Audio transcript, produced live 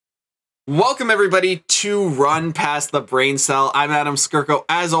Welcome, everybody, to Run Past the Brain Cell. I'm Adam Skirko,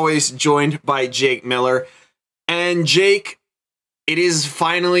 as always, joined by Jake Miller. And Jake, it is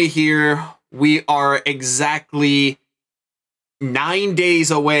finally here. We are exactly 9 days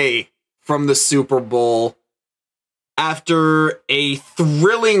away from the Super Bowl. After a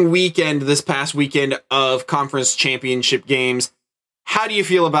thrilling weekend this past weekend of conference championship games, how do you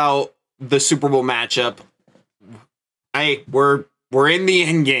feel about the Super Bowl matchup? We're in the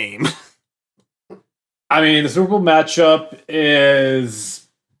end game. I mean, the Super Bowl matchup is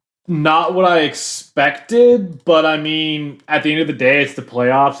not what I expected, but I mean, at the end of the day, it's the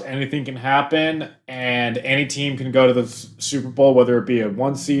playoffs. Anything can happen, and any team can go to the Super Bowl, whether it be a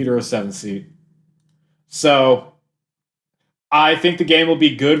 1 seed or a 7 seed. So, I think the game will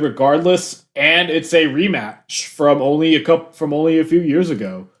be good regardless, and it's a rematch from only a few years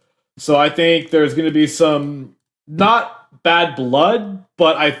ago. So I think there's going to be some not bad blood,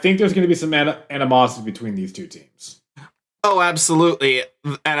 but I think there's going to be some animosity between these two teams. Oh, absolutely.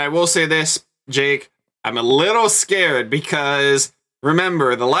 And I will say this, Jake, I'm a little scared because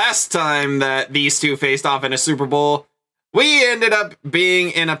remember, the last time that these two faced off in a Super Bowl, we ended up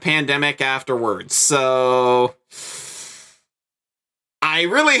being in a pandemic afterwards. So I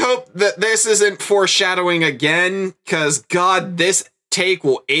really hope that this isn't foreshadowing again, because God, this take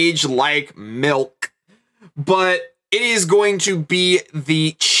will age like milk. But it is going to be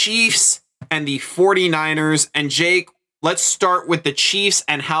the Chiefs and the 49ers. And Jake, let's start with the Chiefs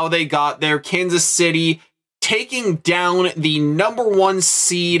and how they got there. Kansas City taking down the number 1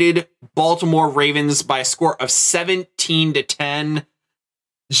 seeded Baltimore Ravens by a score of 17-10.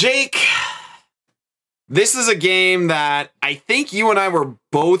 Jake, this is a game that I think you and I were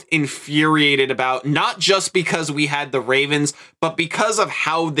both infuriated about, not just because we had the Ravens, but because of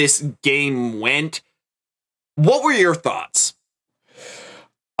how this game went. What were your thoughts?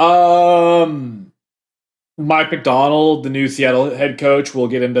 Mike Macdonald, the new Seattle head coach, we'll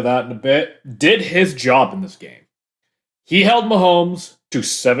get into that in a bit, did his job in this game. He held Mahomes to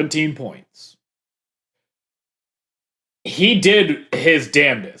 17 points. He did his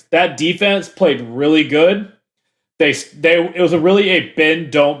damnedest. That defense played really good. It was really a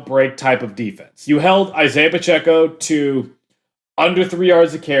bend, don't break type of defense. You held Isaiah Pacheco to under 3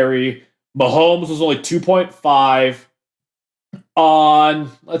 yards a carry. Mahomes was only 2.5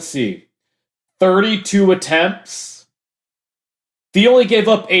 on, 32 attempts. He only gave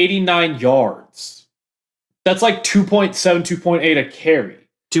up 89 yards. That's like 2.7, 2.8 a carry.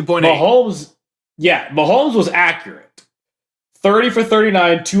 2.8. Mahomes was accurate. 30 for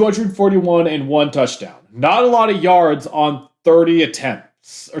 39, 241, and 1 touchdown. Not a lot of yards on 30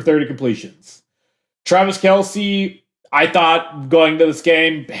 attempts or 30 completions. Travis Kelce, I thought going to this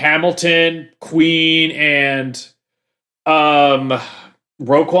game, Hamilton, Queen, and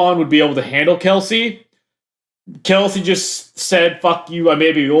Roquan would be able to handle Kelce. Kelce just said, fuck you, I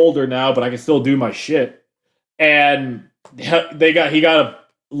may be older now, but I can still do my shit. And he got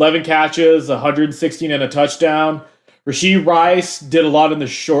 11 catches, 116 and a touchdown. Rashee Rice did a lot in the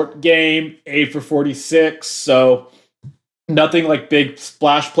short game, 8 for 46, so nothing like big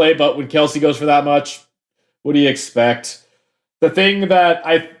splash play, but when Kelce goes for that much, what do you expect? The thing that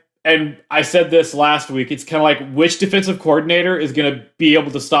I said this last week, it's kind of like which defensive coordinator is going to be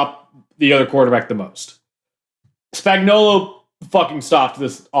able to stop the other quarterback the most. Spagnuolo fucking stopped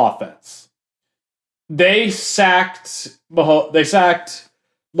this offense. They sacked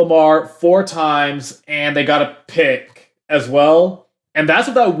Lamar 4 times, and they got a pick as well. And that's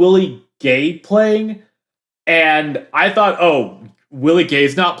without Willie Gay playing. And I thought, oh, Willie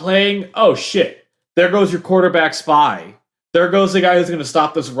Gay's not playing? Oh, shit. There goes your quarterback spy. There goes the guy who's going to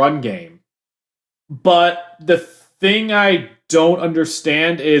stop this run game. But the thing I don't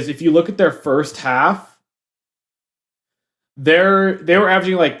understand is if you look at their first half, they were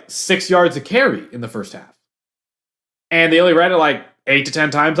averaging like 6 yards a carry in the first half. And they only ran it like 8 to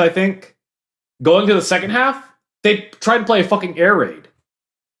 10 times, I think. Going to the second half, they tried to play a fucking air raid.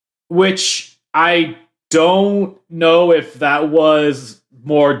 Which I don't know if that was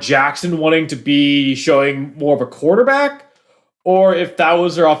more Jackson wanting to be showing more of a quarterback, or if that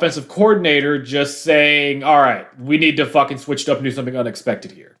was their offensive coordinator just saying, all right, we need to fucking switch it up and do something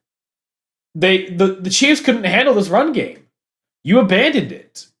unexpected here. The Chiefs couldn't handle this run game. You abandoned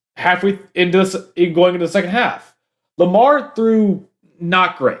it halfway going into the second half. Lamar threw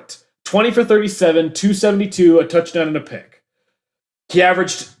not great. 20 for 37, 272, a touchdown and a pick. He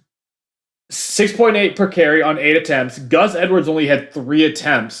averaged 6.8 per carry on 8 attempts. Gus Edwards only had 3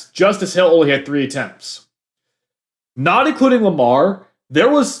 attempts. Justice Hill only had 3 attempts. Not including Lamar, there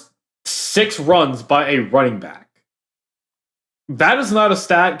was 6 runs by a running back. That is not a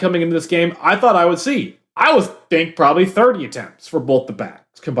stat coming into this game I thought I would see. I would think probably 30 attempts for both the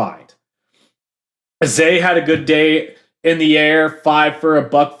backs combined. Zay had a good day in the air, 5 for a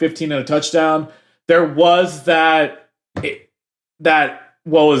buck, 15 and a touchdown. There was that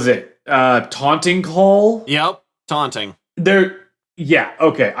what was it? Taunting call? Yep, taunting. Yeah,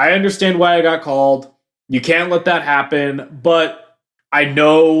 okay. I understand why I got called. You can't let that happen, but I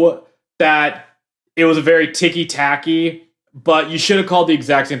know that it was a very ticky-tacky, but you should have called the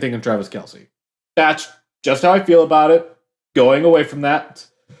exact same thing on Travis Kelce. That's just how I feel about it. Going away from that.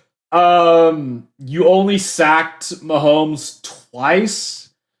 You only sacked Mahomes twice,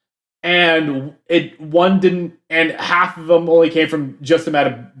 and half of them only came from just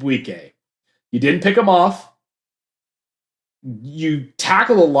Madubuike. You didn't pick him off. You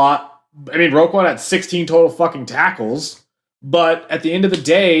tackled a lot. I mean, Roquan had 16 total fucking tackles, but at the end of the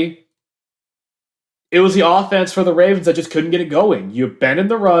day, it was the offense for the Ravens that just couldn't get it going. You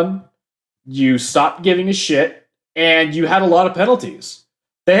abandoned the run, you stopped giving a shit, and you had a lot of penalties.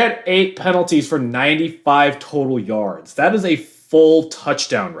 They had 8 penalties for 95 total yards. That is a full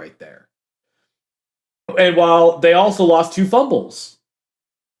touchdown right there. And while they also lost 2 fumbles.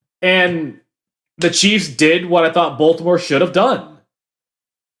 And the Chiefs did what I thought Baltimore should have done.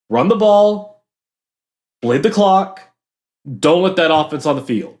 Run the ball, bleed the clock, don't let that offense on the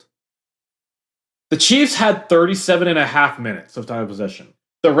field. The Chiefs had 37 and a half minutes of time of possession.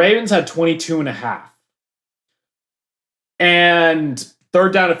 The Ravens had 22 and a half. And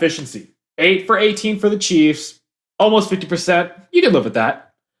third down efficiency, 8 for 18 for the Chiefs, almost 50%. You can live with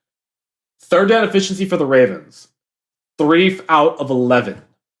that. Third down efficiency for the Ravens, 3 out of 11.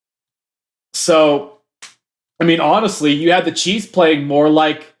 So, I mean, honestly, you had the Chiefs playing more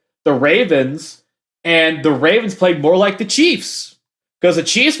like the Ravens, and the Ravens played more like the Chiefs. Because the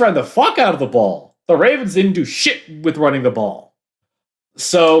Chiefs ran the fuck out of the ball. The Ravens didn't do shit with running the ball.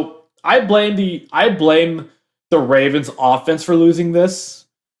 So, I blame the Ravens offense for losing this,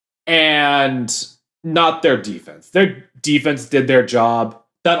 and not their defense. Their defense did their job.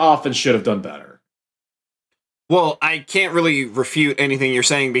 That offense should have done better. Well, I can't really refute anything you're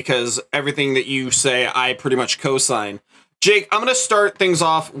saying because everything that you say, I pretty much co-sign. Jake, I'm going to start things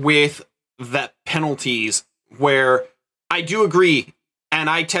off with the penalties, where I do agree, and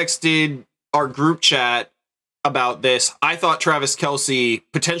I texted our group chat about this. I thought Travis Kelce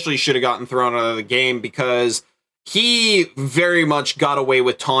potentially should have gotten thrown out of the game because he very much got away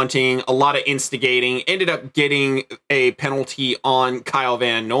with taunting, a lot of instigating, ended up getting a penalty on Kyle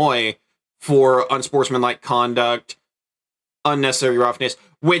Van Noy for unsportsmanlike conduct, unnecessary roughness,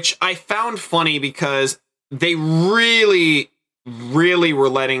 which I found funny because they really, really were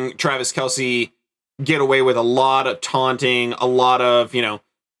letting Travis Kelce get away with a lot of taunting, a lot of,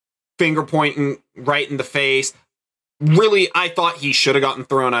 finger pointing right in the face. Really, I thought he should have gotten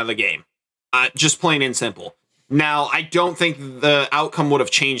thrown out of the game. Just plain and simple. Now, I don't think the outcome would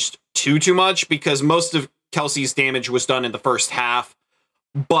have changed too much because most of Kelce's damage was done in the first half.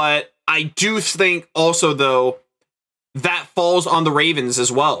 But I do think also, though, that falls on the Ravens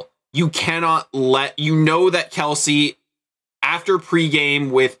as well. You cannot that Kelce, after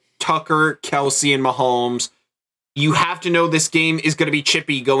pregame with Tucker, Kelce, and Mahomes, you have to know this game is going to be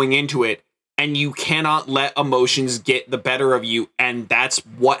chippy going into it, and you cannot let emotions get the better of you, and that's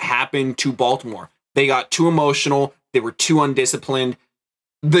what happened to Baltimore. They got too emotional. They were too undisciplined.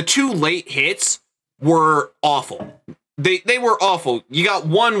 The 2 late hits were awful. They were awful. You got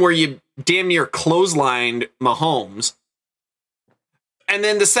one where you damn near clotheslined Mahomes. And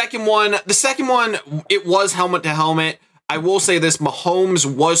then the second one, it was helmet to helmet. I will say this, Mahomes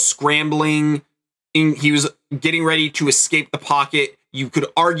was scrambling. He was getting ready to escape the pocket. You could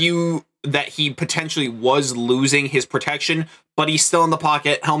argue that he potentially was losing his protection, but he's still in the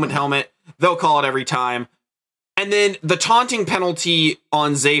pocket, helmet to helmet. They'll call it every time. And then the taunting penalty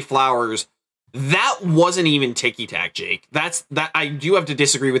on Zay Flowers, that wasn't even ticky-tack, Jake. That I do have to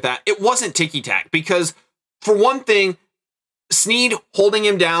disagree with that. It wasn't ticky-tack because, for one thing, Snead holding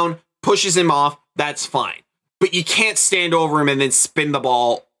him down, pushes him off, that's fine. But you can't stand over him and then spin the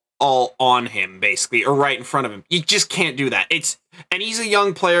ball all on him, basically, or right in front of him. You just can't do that. And he's a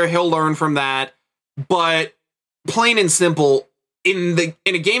young player, he'll learn from that. But plain and simple, in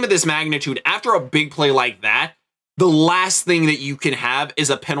a game of this magnitude, after a big play like that, the last thing that you can have is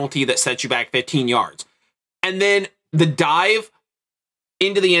a penalty that sets you back 15 yards. And then the dive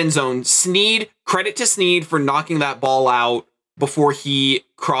into the end zone, credit to Snead for knocking that ball out before he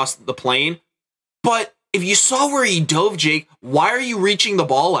crossed the plane. But if you saw where he dove, Jake, why are you reaching the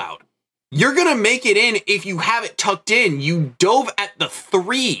ball out? You're going to make it in if you have it tucked in. You dove at the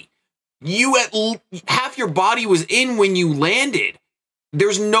 3. Half your body was in when you landed.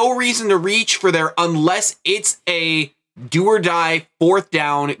 There's no reason to reach for there unless it's a do or die, fourth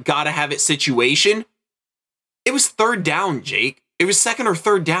down, gotta have it situation. It was third down, Jake. It was second or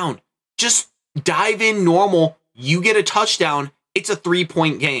third down. Just dive in normal. You get a touchdown. It's a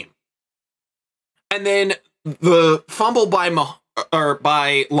 3-point game. And then the fumble by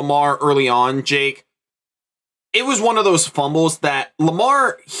Lamar early on, Jake, it was one of those fumbles that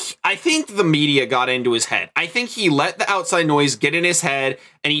Lamar, I think the media got into his head. I think he let the outside noise get in his head,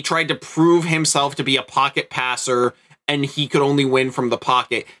 and he tried to prove himself to be a pocket passer, and he could only win from the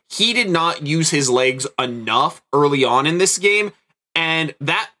pocket. He did not use his legs enough early on in this game, and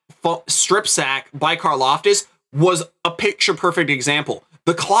that strip sack by Karlaftis was a picture-perfect example.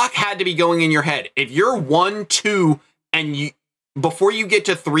 The clock had to be going in your head. If you're 1-2 and before you get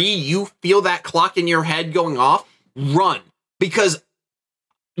to 3, you feel that clock in your head going off, run. Because,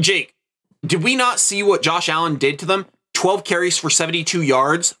 Jake, did we not see what Josh Allen did to them? 12 carries for 72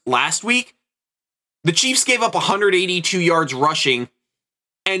 yards last week. The Chiefs gave up 182 yards rushing.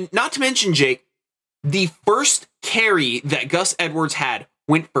 And not to mention, Jake, the first carry that Gus Edwards had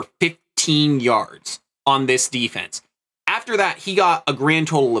went for 15 yards on this defense. After that, he got a grand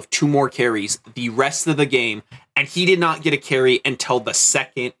total of 2 more carries the rest of the game, and he did not get a carry until the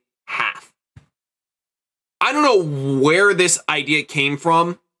second half. I don't know where this idea came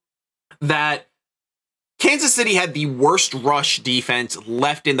from that Kansas City had the worst rush defense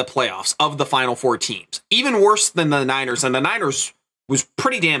left in the playoffs of the final 4 teams. Even worse than the Niners, and the Niners was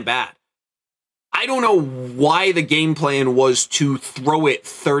pretty damn bad. I don't know why the game plan was to throw it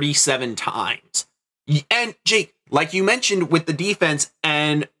 37 times. And Jake, like you mentioned with the defense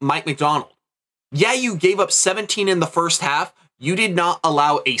and Mike McDonald, yeah, you gave up 17 in the first half. You did not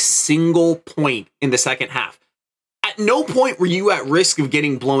allow a single point in the second half. At no point were you at risk of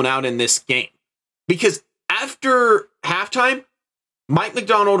getting blown out in this game. Because after halftime, Mike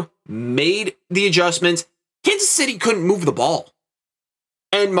McDonald made the adjustments. Kansas City couldn't move the ball.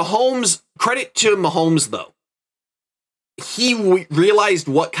 And Mahomes, credit to Mahomes though, he realized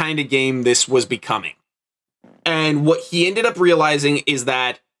what kind of game this was becoming. And what he ended up realizing is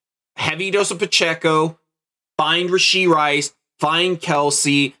that heavy dose of Pacheco, find Rashee Rice, find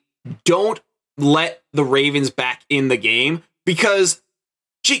Kelsey, don't let the Ravens back in the game. Because,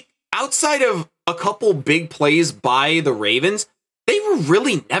 gee, outside of a couple big plays by the Ravens, they were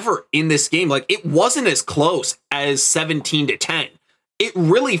really never in this game. Like, it wasn't as close as 17-10. It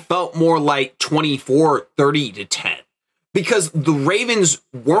really felt more like 24-30-10. Because the Ravens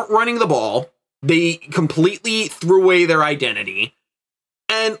weren't running the ball. They completely threw away their identity.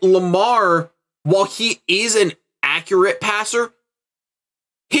 And Lamar, while he is an accurate passer,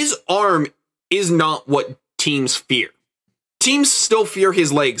 his arm is not what teams fear. Teams still fear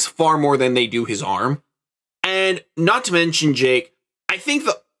his legs far more than they do his arm. And not to mention, Jake, I think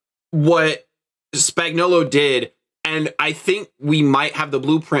what Spagnuolo did, and I think we might have the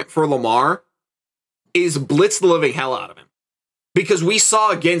blueprint for Lamar, is blitz the living hell out of him. Because we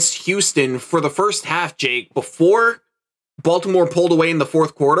saw against Houston for the first half, Jake, before Baltimore pulled away in the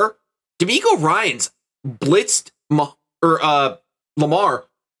fourth quarter, DeMeco Ryans blitzed Lamar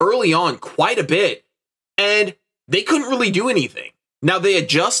early on quite a bit, and they couldn't really do anything. Now, they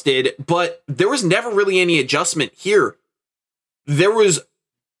adjusted, but there was never really any adjustment here. It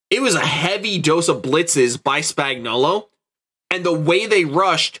was a heavy dose of blitzes by Spagnuolo, and the way they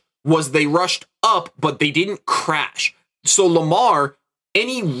rushed was they rushed up, but they didn't crash. So Lamar,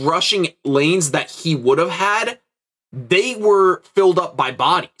 any rushing lanes that he would have had, they were filled up by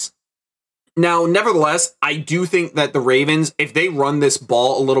bodies. Now, nevertheless, I do think that the Ravens, if they run this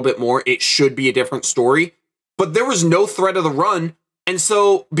ball a little bit more, it should be a different story. But there was no threat of the run. And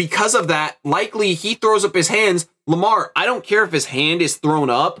so because of that, likely he throws up his hands. Lamar, I don't care if his hand is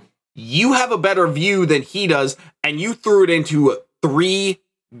thrown up. You have a better view than he does. And you threw it into 3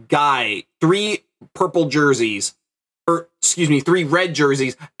 purple jerseys. 3 red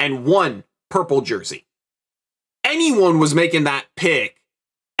jerseys and 1 purple jersey. Anyone was making that pick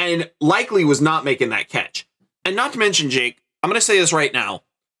and likely was not making that catch. And not to mention, Jake, I'm going to say this right now.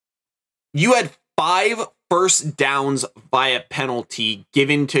 You had 5 first downs via penalty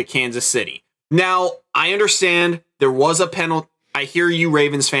given to Kansas City. Now, I understand there was a penalty. I hear you,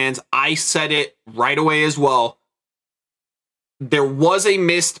 Ravens fans. I said it right away as well. There was a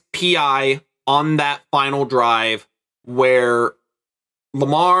missed PI on that final drive where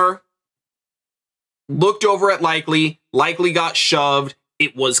Lamar looked over at Likely got shoved.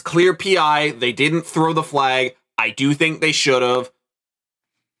 It was clear PI. They didn't throw the flag. I do think they should have.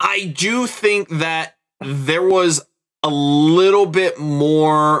 I do think that there was a little bit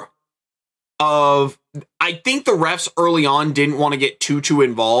more of, I think the refs early on didn't want to get too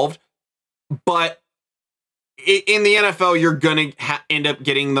involved, but in the NFL, you're going to end up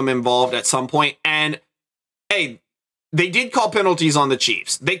getting them involved at some point. And hey, they did call penalties on the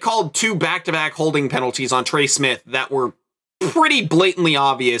Chiefs. They called 2 back-to-back holding penalties on Trey Smith that were pretty blatantly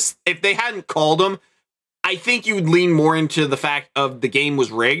obvious. If they hadn't called them, I think you would lean more into the fact of the game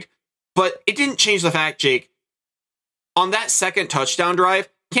was rigged. But it didn't change the fact, Jake, on that second touchdown drive,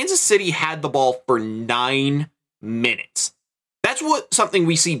 Kansas City had the ball for 9 minutes. That's something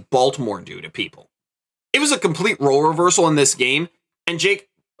we see Baltimore do to people. It was a complete role reversal in this game. And Jake,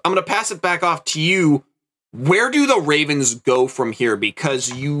 I'm going to pass it back off to you. Where do the Ravens go from here?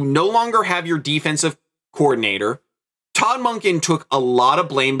 Because you no longer have your defensive coordinator. Todd Monken took a lot of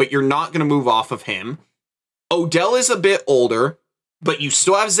blame, but you're not going to move off of him. Odell is a bit older, but you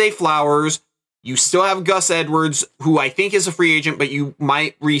still have Zay Flowers. You still have Gus Edwards, who I think is a free agent, but you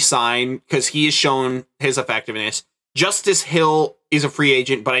might re-sign because he has shown his effectiveness. Justice Hill is a free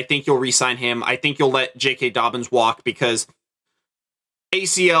agent, but I think you'll re-sign him. I think you'll let J.K. Dobbins walk because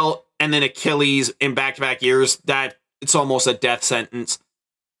ACL and then Achilles in back-to-back years, that it's almost a death sentence.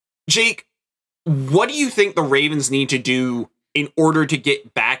 Jake, what do you think the Ravens need to do in order to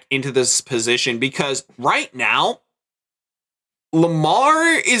get back into this position? Because right now, Lamar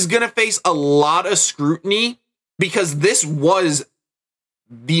is going to face a lot of scrutiny because this was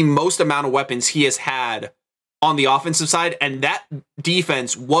the most amount of weapons he has had on the offensive side, and that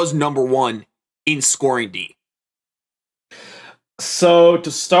defense was number 1 in scoring D. So to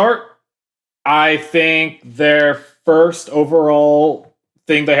start, I think their first overall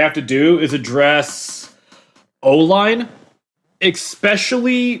thing they have to do is address O-line,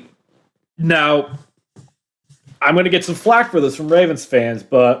 especially now. I'm going to get some flack for this from Ravens fans,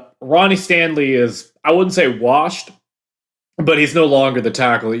 but Ronnie Stanley is, I wouldn't say washed, but he's no longer the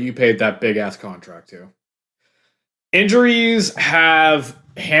tackle that you paid that big-ass contract to. Injuries have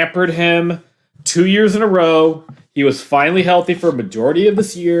hampered him 2 years in a row. He was finally healthy for a majority of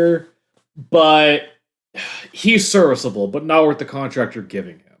this year, but he's serviceable, but not worth the contract you're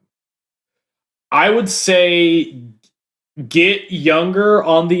giving him. I would say get younger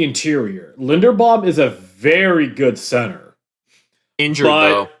on the interior. Linderbaum is a very good center. Injured,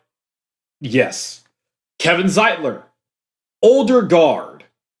 though. Yes. Kevin Zeitler, older guard.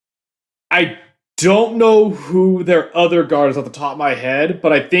 I don't know who their other guard is off the top of my head,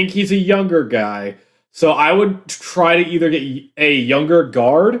 but I think he's a younger guy. So I would try to either get a younger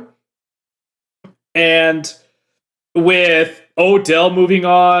guard, and with Odell moving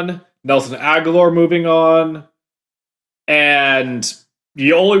on, Nelson Aguilar moving on, and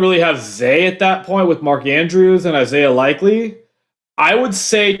you only really have Zay at that point with Mark Andrews and Isaiah Likely, I would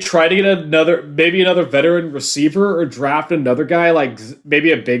say try to get maybe another veteran receiver or draft another guy, like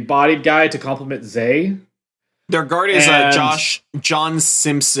maybe a big-bodied guy to complement Zay. Their guard is John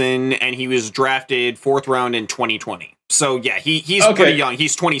Simpson, and he was drafted 4th round in 2020. So, yeah, he's pretty young.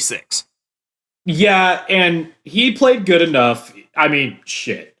 He's 26. Yeah, and he played good enough. I mean,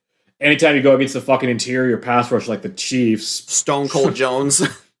 shit. Anytime you go against the fucking interior pass rush like the Chiefs. Stone Cold Jones.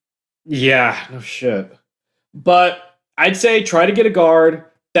 Yeah, no shit. But I'd say try to get a guard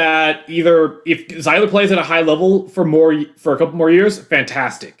that either, if Zyler plays at a high level for a couple more years,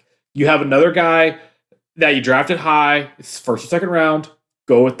 fantastic. You have another guy that you drafted high, it's first or second round,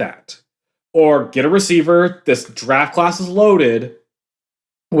 go with that. Or get a receiver, this draft class is loaded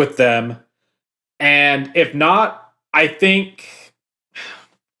with them. And if not, I think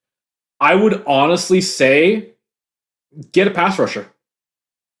I would honestly say get a pass rusher.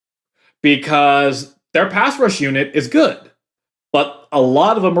 Because their pass rush unit is good. But a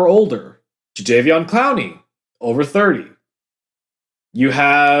lot of them are older. Jadeveon Clowney, over 30. You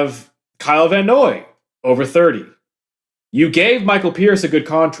have Kyle Van Noy, over 30. You gave Michael Pierce a good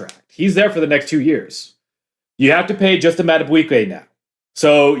contract. He's there for the next 2 years. You have to pay Justin Madubuike now.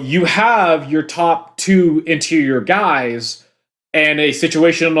 So you have your top 2 interior guys and a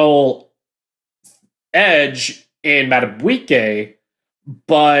situational edge in Madubuike,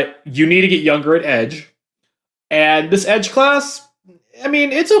 but you need to get younger at edge. And this edge class, I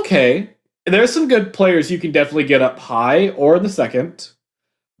mean, it's okay. There's some good players you can definitely get up high or in the second.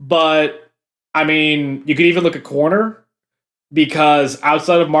 But, I mean, you could even look at corner, because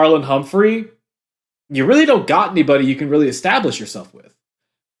outside of Marlon Humphrey, you really don't got anybody you can really establish yourself with.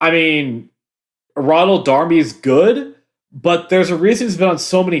 I mean, Ronald Darby's good, but there's a reason he's been on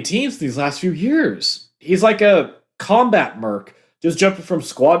so many teams these last few years. He's like a combat merc, just jumping from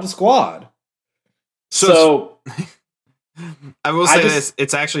squad to squad. So I will say this.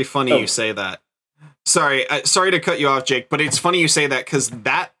 It's actually funny you say that. sorry to cut you off, Jake, but it's funny you say that because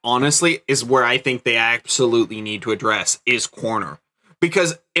that honestly is where I think they absolutely need to address is corner.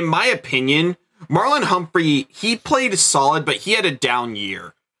 Because in my opinion, Marlon Humphrey, he played solid, but he had a down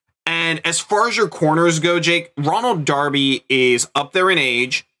year. And as far as your corners go, Jake, Ronald Darby is up there in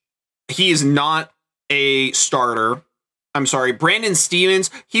age. He is not a starter. I'm sorry. Brandon Stevens,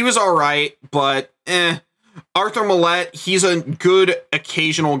 he was all right, but Arthur Millette, he's a good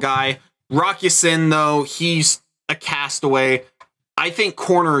occasional guy. Rock Ya-Sin, though, he's a castaway. I think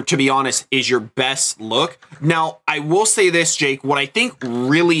corner, to be honest, is your best look. Now, I will say this, Jake. What I think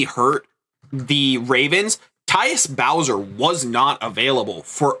really hurt the Ravens, Tyus Bowser was not available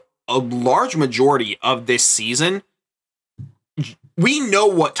for a large majority of this season. We know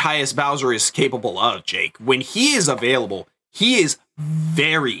what Tyus Bowser is capable of, Jake. When he is available, he is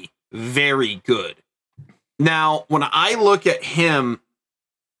very, very good. Now, when I look at him,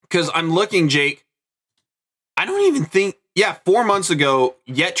 because I'm looking, Jake, I don't even think, 4 months ago,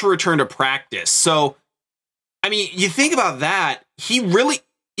 yet to return to practice. So, I mean, you think about that, he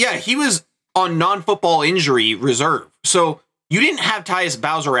was on non-football injury reserve. So, you didn't have Tyus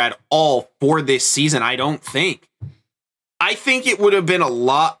Bowser at all for this season, I don't think. I think it would have been a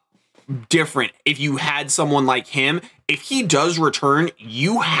lot different if you had someone like him. If he does return,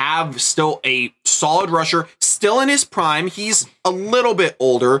 you have still a solid rusher, still in his prime. He's a little bit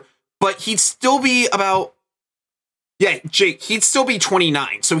older, but he'd still be about, Jake, he'd still be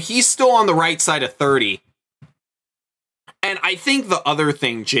 29. So he's still on the right side of 30. And I think the other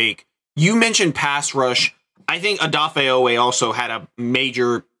thing, Jake, you mentioned pass rush. I think Odafe Oweh also had a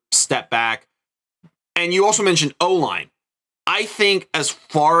major step back. And you also mentioned O-line. I think as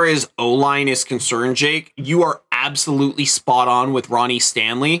far as O-line is concerned, Jake, you are absolutely spot on with Ronnie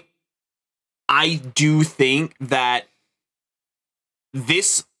Stanley. I do think that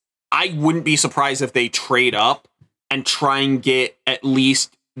I wouldn't be surprised if they trade up and try and get at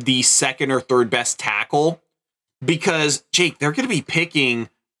least the second or third best tackle. Because, Jake, they're going to be picking,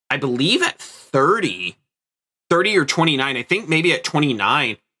 I believe, at 30 or 29, I think maybe at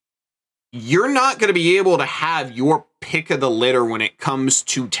 29, you're not going to be able to have your pick of the litter when it comes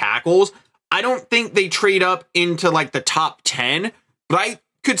to tackles. I don't think they trade up into like the top 10, but I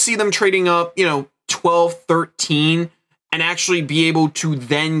could see them trading up, 12, 13, and actually be able to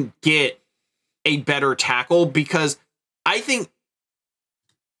then get a better tackle because I think,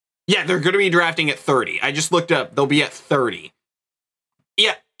 they're going to be drafting at 30. I just looked up. They'll be at 30.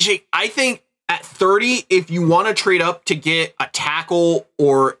 Yeah, Jake, I think at 30, if you want to trade up to get a tackle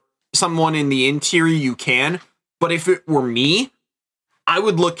or someone in the interior, you can. But if it were me, I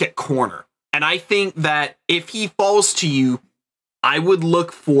would look at corner. And I think that if he falls to you, I would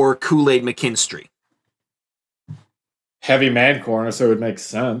look for Kool-Aid McKinstry. Heavy man corner, so it would make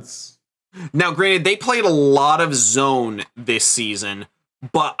sense. Now, granted, they played a lot of zone this season,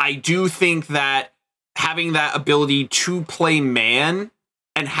 but I do think that having that ability to play man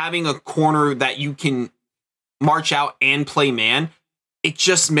and having a corner that you can march out and play man, it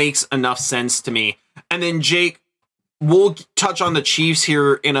just makes enough sense to me. And then, Jake, we'll touch on the Chiefs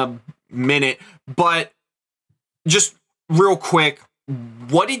here in a minute, but just real quick,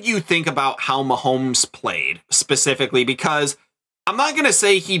 what did you think about how Mahomes played specifically? Because I'm not going to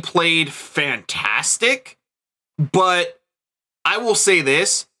say he played fantastic, but I will say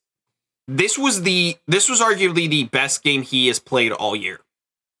this. This was arguably the best game he has played all year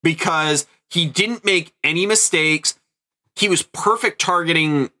because he didn't make any mistakes. He was perfect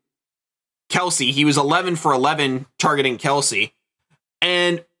targeting Kelce. He was 11 for 11 targeting Kelce.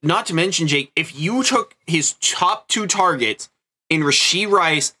 And not to mention, Jake, if you took his top two targets in Rashee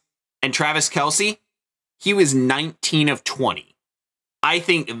Rice and Travis Kelce, he was 19 of 20. I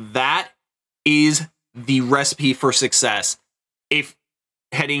think that is the recipe for success if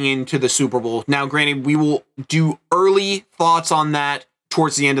heading into the Super Bowl. Now, granted, we will do early thoughts on that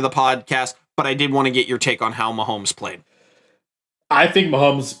towards the end of the podcast, but I did want to get your take on how Mahomes played. I think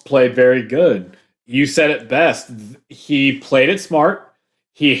Mahomes played very good. You said it best. He played it smart.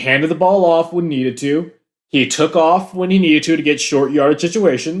 He handed the ball off when needed to. He took off when he needed to get short yardage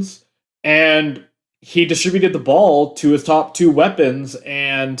situations. And he distributed the ball to his top two weapons,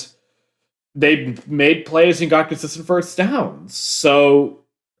 and they made plays and got consistent first downs. So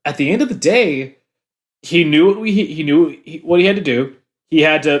at the end of the day, he knew what he had to do. He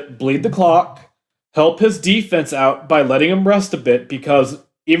had to bleed the clock, help his defense out by letting him rest a bit, because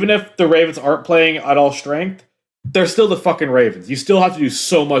even if the Ravens aren't playing at all strength, they're still the fucking Ravens. You still have to do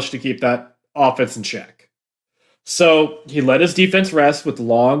so much to keep that offense in check. So he let his defense rest with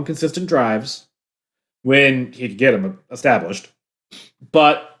long, consistent drives when he could get them established.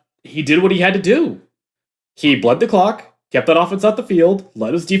 But he did what he had to do. He bled the clock, kept that offense out the field,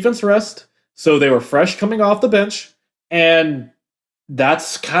 let his defense rest, so they were fresh coming off the bench, and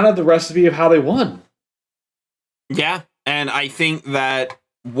that's kind of the recipe of how they won. Yeah, and I think that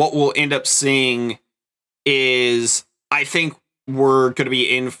what we'll end up seeing is, I think we're going to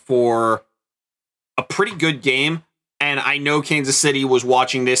be in for a pretty good game, and I know Kansas City was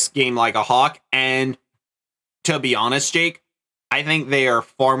watching this game like a hawk, and to be honest, Jake, I think they are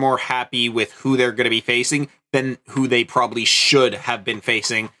far more happy with who they're going to be facing than who they probably should have been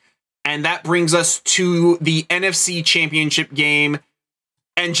facing. And that brings us to the NFC Championship game.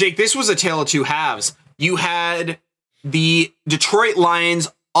 And Jake, this was a tale of two halves. You had the Detroit Lions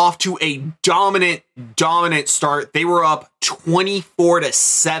off to a dominant start. They were up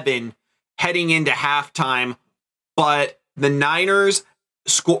 24-7 heading into halftime, but the Niners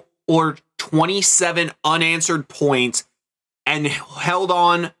scored 27 unanswered points and held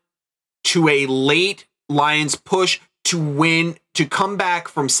on to a late Lions push to come back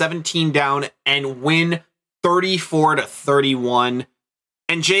from 17 down and win 34-31.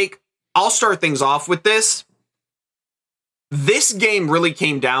 And Jake, I'll start things off with this. This game really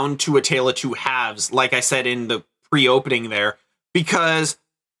came down to a tale of two halves, like I said in the pre-opening there, because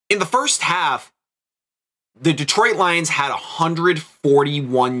in the first half, the Detroit Lions had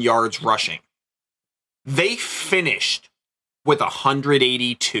 141 yards rushing. They finished with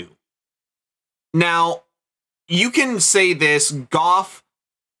 182. Now, you can say this, Goff,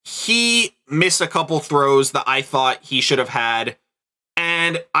 he missed a couple throws that I thought he should have had.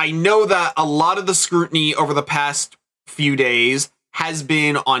 And I know that a lot of the scrutiny over the past few days has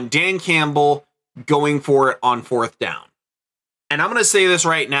been on Dan Campbell going for it on fourth down. And I'm going to say this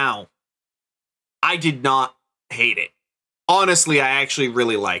right now. I did not hate it. Honestly, I actually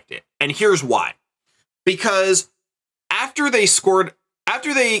really liked it. And here's why. Because after they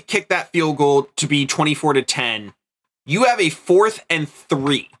kicked that field goal to be 24-10, you have a 4th and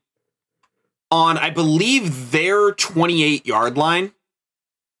 3 on, I believe, their 28-yard line.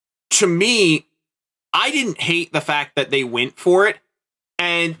 To me, I didn't hate the fact that they went for it.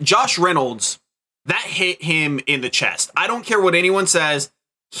 And Josh Reynolds, that hit him in the chest. I don't care what anyone says.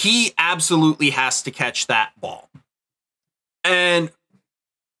 He absolutely has to catch that ball. And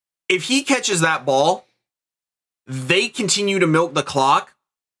if he catches that ball, they continue to milk the clock.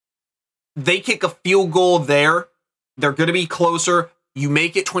 They kick a field goal there. They're going to be closer. You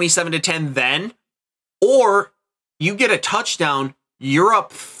make it 27-10 then. Or you get a touchdown. You're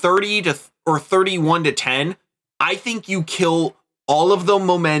up 30 or 31-10. I think you kill all of the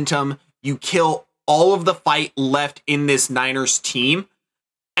momentum. You kill all of the fight left in this Niners team.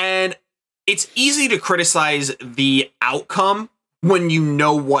 And it's easy to criticize the outcome when you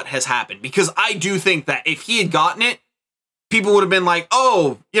know what has happened. Because I do think that if he had gotten it, people would have been like,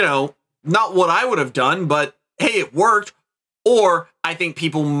 oh, not what I would have done, but hey, it worked. Or I think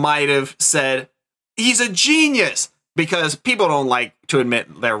people might have said, he's a genius, because people don't like to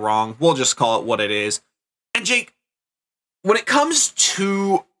admit they're wrong. We'll just call it what it is. And Jake, when it comes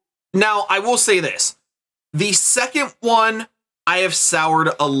to, now I will say this, the second one I have soured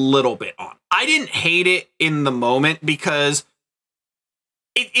a little bit on. I didn't hate it in the moment because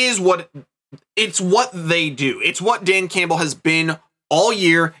it's what they do. It's what Dan Campbell has been all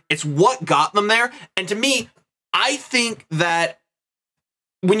year. It's what got them there. And to me, I think that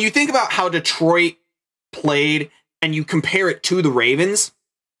when you think about how Detroit played and you compare it to the Ravens,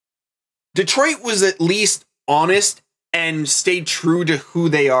 Detroit was at least honest and stayed true to who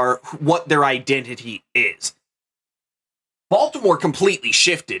they are, what their identity is. Baltimore completely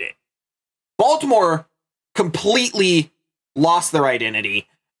shifted it. Baltimore completely lost their identity.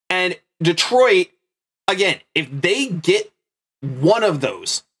 And Detroit, again, if they get one of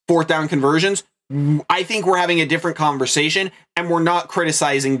those 4th down conversions, I think we're having a different conversation, and we're not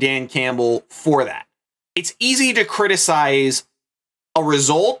criticizing Dan Campbell for that. It's easy to criticize a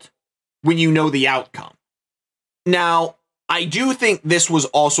result when you know the outcome. Now, I do think this was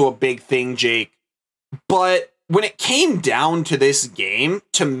also a big thing, Jake, but when it came down to this game,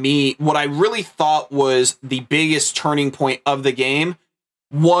 to me, what I really thought was the biggest turning point of the game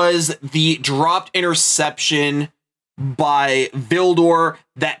was the dropped interception by Vildor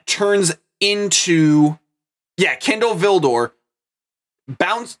that turns into, Kendall Vildor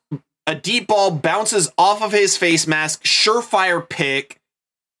a deep ball bounces off of his face mask, surefire pick,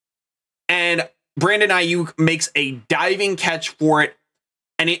 and Brandon Ayuk makes a diving catch for it,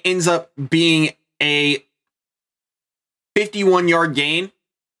 and it ends up being a 51-yard gain.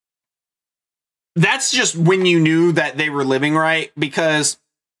 That's just when you knew that they were living right, because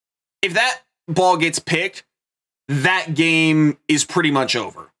if that ball gets picked, that game is pretty much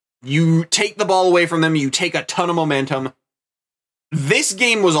over. You take the ball away from them, you take a ton of momentum. This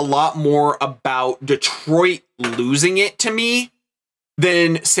game was a lot more about Detroit losing it to me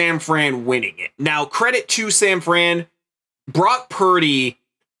than San Fran winning it. Now, credit to San Fran. Brock Purdy,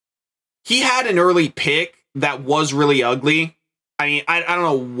 he had an early pick that was really ugly. I mean, I don't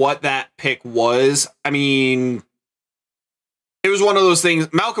know what that pick was. I mean, it was one of those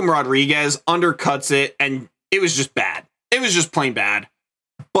things. Malcolm Rodriguez undercuts it, and it was just bad. It was just plain bad.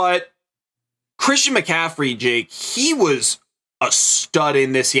 But Christian McCaffrey, Jake, he was a stud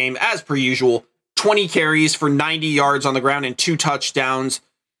in this game, as per usual. 20 carries for 90 yards on the ground and 2 touchdowns.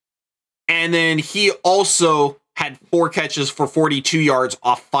 And then he also had 4 catches for 42 yards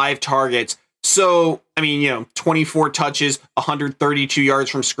off 5 targets. So, I mean, 24 touches, 132 yards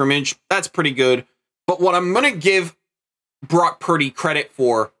from scrimmage. That's pretty good. But what I'm going to give Brock Purdy credit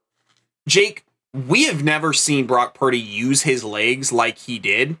for, Jake, we have never seen Brock Purdy use his legs like he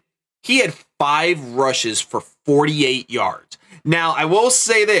did. He had 5 rushes for 48 yards. Now, I will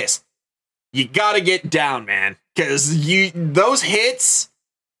say this. You got to get down, man. Because those hits,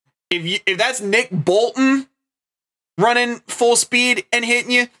 if that's Nick Bolton running full speed and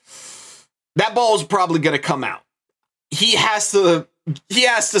hitting you, that ball is probably going to come out. He has to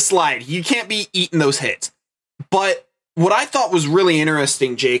slide. You can't be eating those hits. But what I thought was really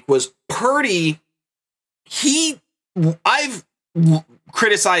interesting, Jake, was Purdy. I've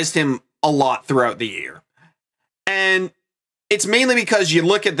criticized him a lot throughout the year. And it's mainly because you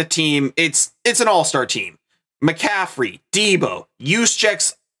look at the team, it's an all-star team. McCaffrey, Debo,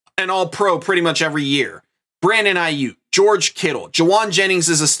 Juszczyk's an all-pro pretty much every year. Brandon Ayuk, George Kittle, Jawan Jennings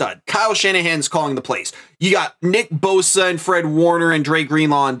is a stud. Kyle Shanahan's calling the plays. You got Nick Bosa and Fred Warner and Dre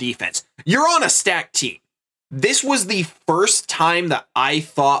Greenlaw on defense. You're on a stacked team. This was the first time that I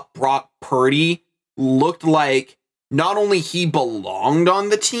thought Brock Purdy looked like not only he belonged on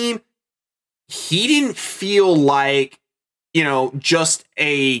the team, he didn't feel like, just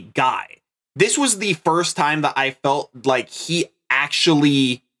a guy. This was the first time that I felt like he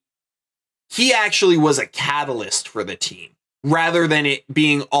actually was a catalyst for the team, rather than it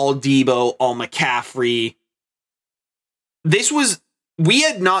being all Debo, all McCaffrey. We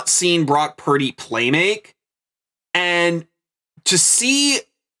had not seen Brock Purdy play make, and to see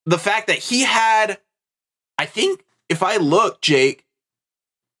the fact that he had, I think, if I look, Jake,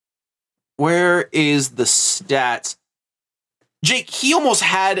 where is the stats? Jake, he almost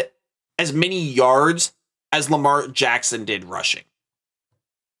had as many yards as Lamar Jackson did rushing.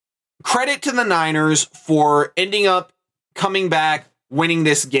 Credit to the Niners for ending up coming back, winning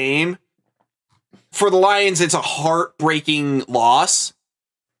this game. For the Lions, it's a heartbreaking loss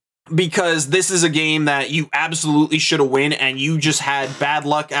because this is a game that you absolutely should have won, and you just had bad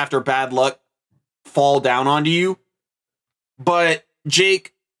luck after bad luck fall down onto you. But,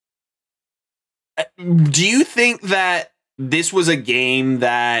 Jake, do you think that this was a game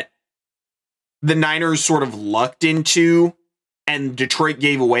that the Niners sort of lucked into and Detroit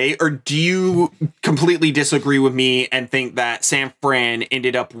gave away? Or do you completely disagree with me and think that San Fran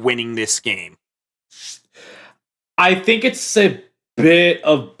ended up winning this game? I think it's a bit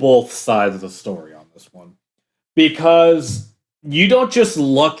of both sides of the story on this one. Because you don't just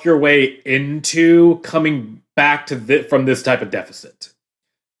luck your way into coming back to from this type of deficit.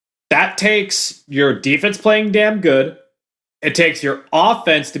 That takes your defense playing damn good. It takes your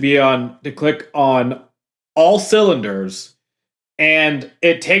offense to click on all cylinders, and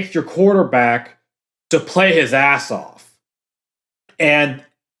it takes your quarterback to play his ass off. And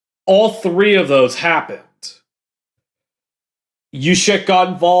all 3 of those happened. Juszczyk got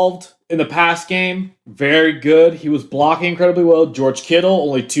involved in the pass game. Very good. He was blocking incredibly well. George Kittle,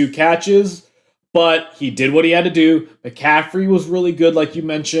 only 2 catches, but he did what he had to do. McCaffrey was really good, like you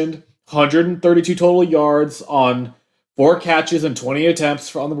mentioned. 132 total yards on 4 catches and 20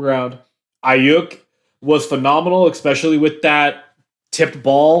 attempts on the ground. Ayuk was phenomenal, especially with that tipped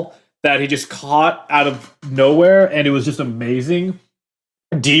ball that he just caught out of nowhere, and it was just amazing.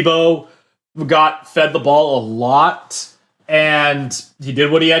 Debo got fed the ball a lot, and he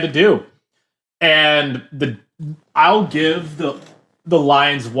did what he had to do. And I'll give the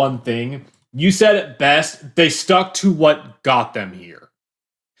Lions one thing. You said it best. They stuck to what got them here.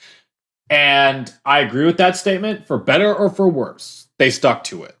 And I agree with that statement. For better or for worse, they stuck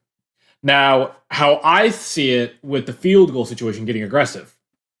to it. Now, how I see it with the field goal situation getting aggressive.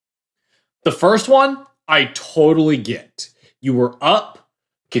 The first one, I totally get. You were up,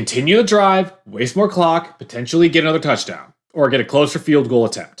 continue the drive, waste more clock, potentially get another touchdown, or get a closer field goal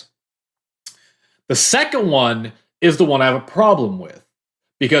attempt. The second one is the one I have a problem with.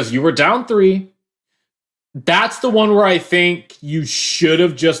 Because you were down 3, That's the one where I think you should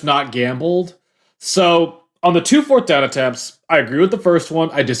have just not gambled. So on the 2 fourth down attempts, I agree with the first one.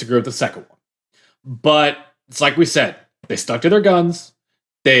 I disagree with the second one. But it's like we said, they stuck to their guns.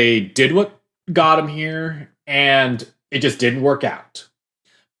 They did what got them here, and it just didn't work out.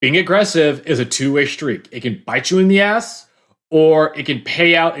 Being aggressive is a two-way streak. It can bite you in the ass, or it can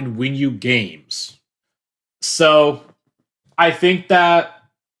pay out and win you games. So I think that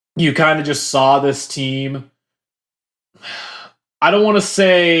you kind of just saw this team. I don't want to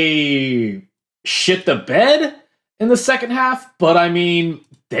say shit the bed in the second half, but I mean,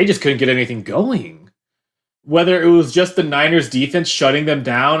 they just couldn't get anything going. Whether it was just the Niners defense shutting them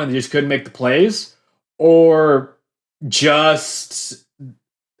down and they just couldn't make the plays, or just,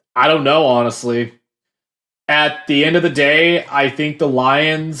 I don't know, honestly. At the end of the day, I think the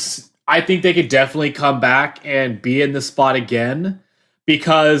Lions, I think they could definitely come back and be in the spot again,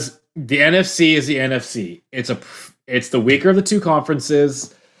 because the NFC is the NFC. It's the weaker of the two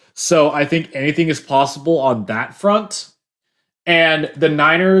conferences. So I think anything is possible on that front. And the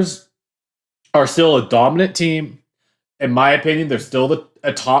Niners are still a dominant team. In my opinion, they're still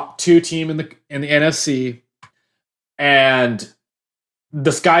a top 2 team in the NFC. And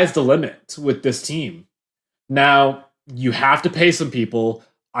the sky's the limit with this team. Now, you have to pay some people.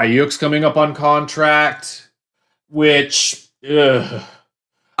 Ayuk's coming up on contract, which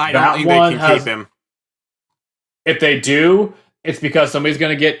I don't think they can keep him. If they do, it's because somebody's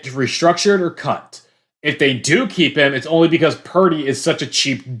going to get restructured or cut. If they do keep him, it's only because Purdy is such a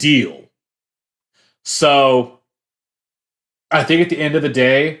cheap deal. So, I think at the end of the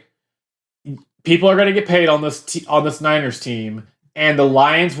day, people are going to get paid on this Niners team, and the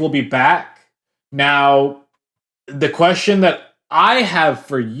Lions will be back. Now, the question that I have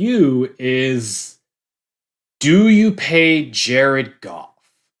for you is, do you pay Jared Goff?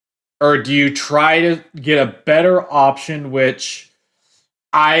 Or do you try to get a better option, which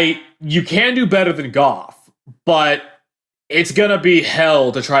you can do better than Goff, but it's going to be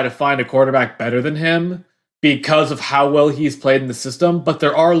hell to try to find a quarterback better than him because of how well he's played in the system, but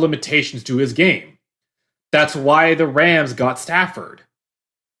there are limitations to his game. That's why the Rams got Stafford.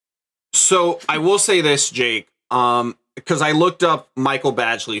 So I will say this, Jake, because I looked up Michael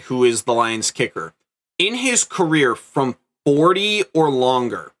Badgley, who is the Lions kicker. In his career, from 40 or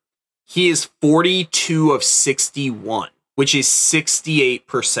longer, he is 42 of 61, which is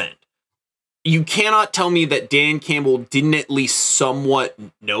 68%. You cannot tell me that Dan Campbell didn't at least somewhat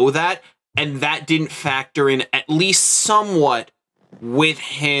know that, and that didn't factor in at least somewhat with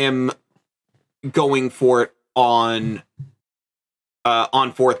him going for it on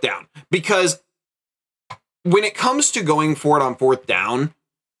 4th down. Because when it comes to going for it on 4th down,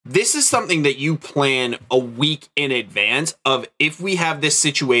 this is something that you plan a week in advance of. If we have this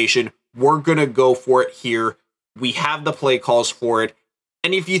situation, we're going to go for it here. We have the play calls for it.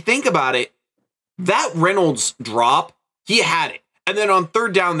 And if you think about it, that Reynolds drop, he had it. And then on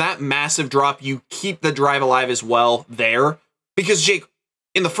 3rd down, that massive drop, you keep the drive alive as well there. Because, Jake,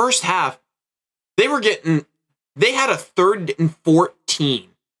 in the first half, they had a 3rd and 14,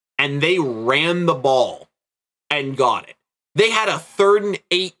 and they ran the ball and got it. They had a 3rd and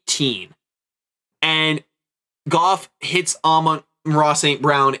 18, and Goff hits Amon-Ra St.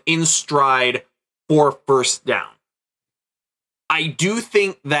 Brown in stride for 1st down. I do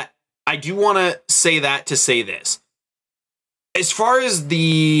want to say that to say this. As far as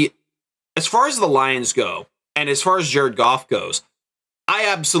the Lions go, and as far as Jared Goff goes, I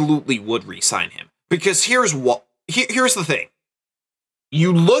absolutely would re-sign him. Because here's the thing.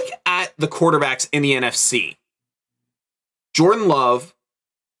 You look at the quarterbacks in the NFC. Jordan Love,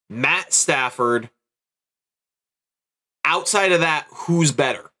 Matt Stafford. Outside of that, who's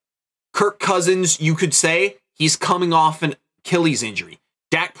better? Kirk Cousins, you could say, he's coming off an Achilles injury.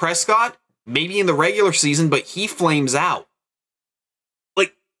 Dak Prescott, maybe in the regular season, but he flames out.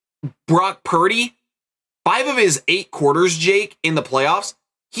 Like, Brock Purdy, 5 of his 8 quarters, Jake, in the playoffs,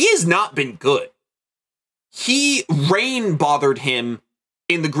 he has not been good. Rain bothered him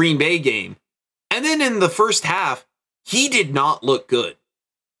in the Green Bay game. And then in the first half, he did not look good.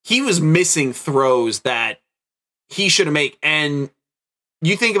 He was missing throws that he should have made. And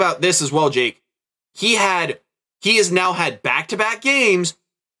you think about this as well, Jake. He has now had back-to-back games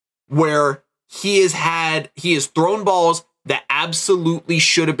where he has thrown balls that absolutely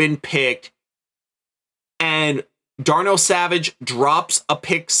should have been picked. And Darnell Savage drops a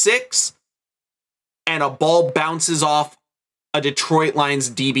pick 6 and a ball bounces off a Detroit Lions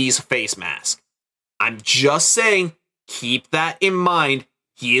DB's face mask. I'm just saying, keep that in mind.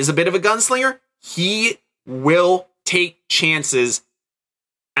 He is a bit of a gunslinger. He will take chances.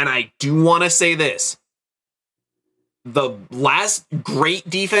 And I do want to say this. the last great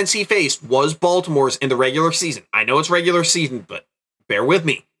defense he faced was Baltimore's in the regular season. I know it's regular season, but bear with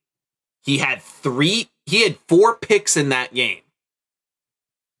me. He had 4 picks in that game.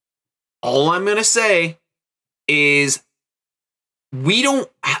 All I'm going to say is we don't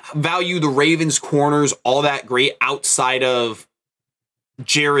value the Ravens corners all that great outside of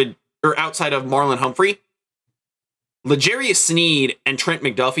Marlon Humphrey. L'Jarius Sneed and Trent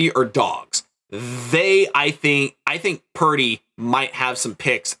McDuffie are dogs. I think Purdy might have some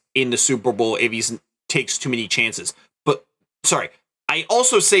picks in the Super Bowl if he takes too many chances. But sorry, I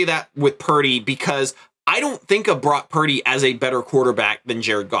also say that with Purdy because I don't think of Brock Purdy as a better quarterback than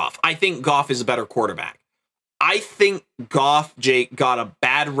Jared Goff. I think Goff is a better quarterback. I think Goff, Jake, got a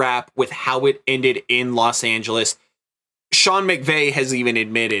bad rap with how it ended in Los Angeles. Sean McVay has even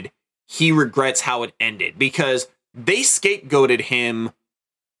admitted he regrets how it ended because they scapegoated him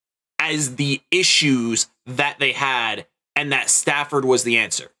as the issues that they had and that Stafford was the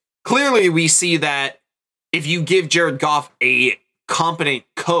answer. Clearly, we see that if you give Jared Goff a competent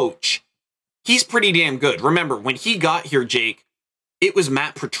coach, he's pretty damn good. Remember, when he got here, Jake, it was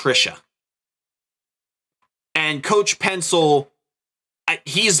Matt Patricia. And Coach Pencil,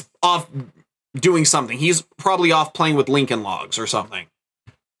 he's off doing something. He's probably off playing with Lincoln Logs or something.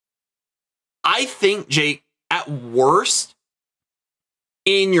 I think, Jake, at worst,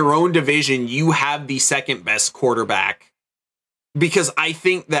 in your own division, you have the second best quarterback. Because I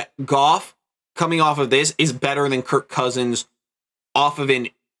think that Goff, coming off of this, is better than Kirk Cousins off of an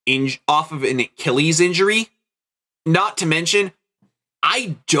Achilles injury. Not to mention,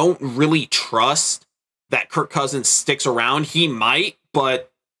 I don't really trust that Kirk Cousins sticks around. He might,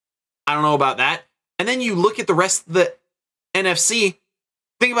 but I don't know about that. And then you look at the rest of the NFC.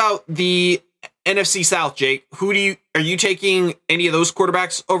 Think about the NFC South, Jake. Are you taking any of those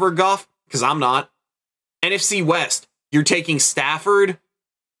quarterbacks over Goff? Because I'm not. NFC West, you're taking Stafford.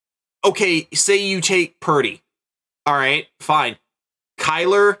 Okay, say you take Purdy. All right, fine.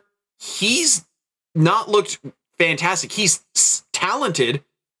 Kyler, he's not looked fantastic. He's talented,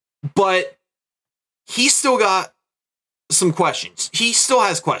 but he's still got some questions. He still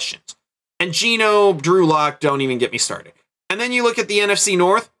has questions. And Geno, Drew Lock, don't even get me started. And then you look at the NFC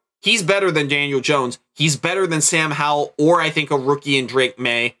North. He's better than Daniel Jones. He's better than Sam Howell, or I think a rookie in Drake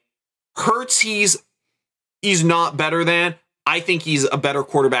May. Hurts, he's not better than. I think he's a better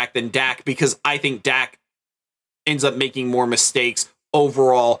quarterback than Dak because I think Dak ends up making more mistakes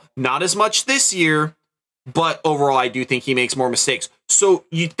overall. Not as much this year, but overall I do think he makes more mistakes. So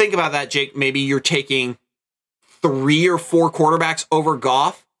you think about that, Jake. Maybe you're taking 3 or 4 quarterbacks over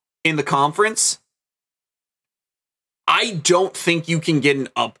Goff in the conference. I don't think you can get an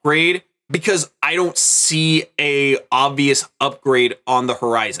upgrade because I don't see a obvious upgrade on the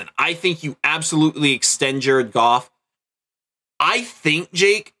horizon. I think you absolutely extend Jared Goff. I think,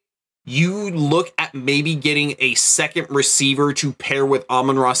 Jake, you look at maybe getting a second receiver to pair with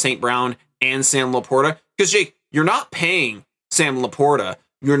Amon-Ra St. Brown and Sam Laporta. Because, Jake, you're not paying Sam Laporta.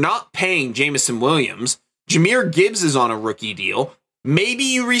 You're not paying Jameson Williams. Jahmyr Gibbs is on a rookie deal. Maybe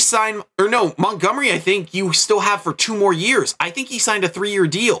you re-sign, or no, Montgomery, I think you still have for 2 more years. I think he signed a 3-year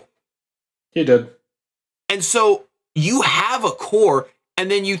deal. He did. And so you have a core, and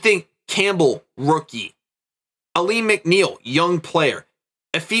then you think Campbell, rookie. Aleem McNeil, young player.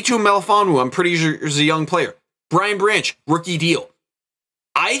 Efetu Melifonwu, I'm pretty sure is a young player. Brian Branch, rookie deal.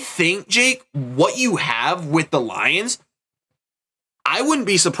 I think, Jake, what you have with the Lions, I wouldn't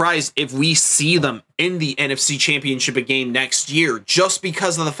be surprised if we see them in the NFC Championship game next year, just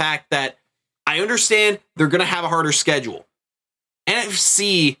because of the fact that I understand they're going to have a harder schedule.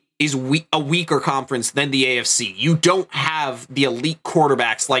 NFC is a weaker conference than the AFC. You don't have the elite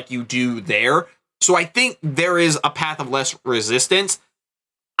quarterbacks like you do there. So I think there is a path of less resistance.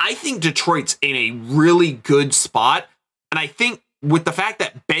 I think Detroit's in a really good spot. And I think with the fact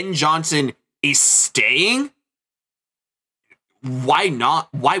that Ben Johnson is staying, why not?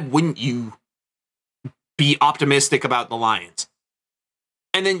 Why wouldn't you be optimistic about the Lions?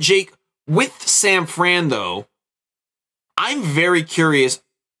 And then, Jake, with Sam Fran, though, I'm very curious.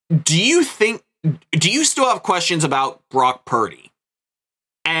 Do you still have questions about Brock Purdy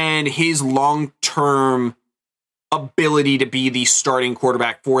and his long-term ability to be the starting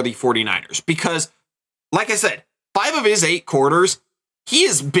quarterback for the 49ers? Because, like I said, 5 of his 8 quarters, he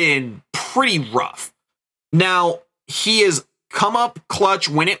has been pretty rough. Now, he has come up clutch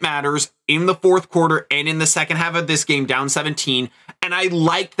when it matters in the 4th quarter and in the second half of this game, down 17. And I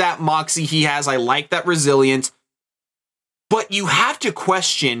like that moxie he has. I like that resilience. But you have to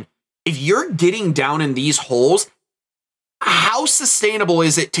question, if you're getting down in these holes, how sustainable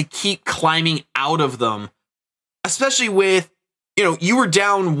is it to keep climbing out of them especially with, you were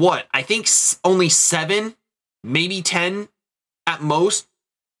down what? I think only 7, maybe 10 at most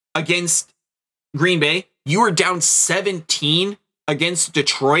against Green Bay. You were down 17 against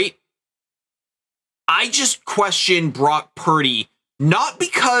Detroit. I just question Brock Purdy, not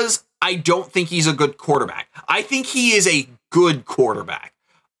because I don't think he's a good quarterback. I think he is a good quarterback.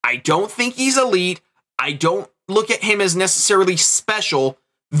 I don't think he's elite. I don't look at him as necessarily special,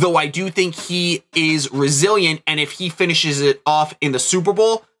 though I do think he is resilient. And if he finishes it off in the Super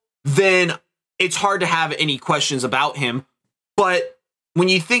Bowl, then it's hard to have any questions about him. But when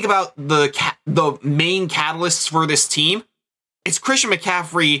you think about the main catalysts for this team, it's Christian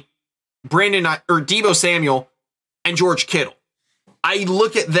McCaffrey, Deebo Samuel, and George Kittle. I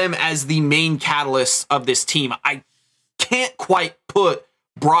look at them as the main catalysts of this team. I can't quite put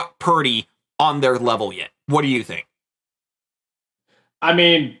Brock Purdy on their level yet. What do you think? I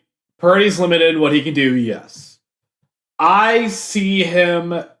mean, Purdy's limited what he can do, yes. I see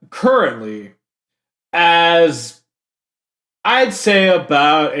him currently as, I'd say,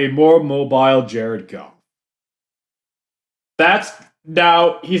 about a more mobile Jared Goff.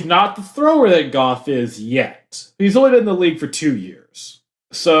 Now, he's not the thrower that Goff is yet. He's only been in the league for 2 years.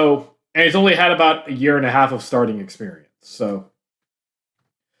 And he's only had about a year and a half of starting experience. So,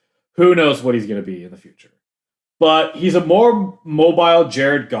 who knows what he's going to be in the future. But he's a more mobile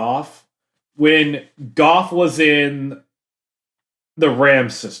Jared Goff when Goff was in the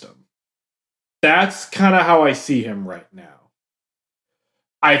Rams system. That's kind of how I see him right now.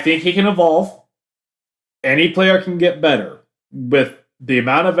 I think he can evolve. Any player can get better. With the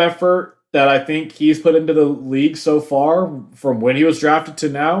amount of effort that I think he's put into the league so far, from when he was drafted to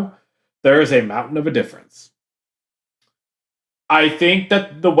now, there is a mountain of a difference. I think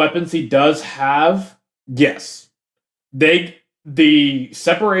that the weapons he does have, yes, the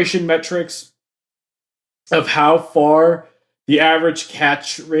separation metrics of how far the average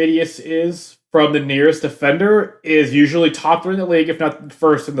catch radius is from the nearest defender is usually top 3 in the league, if not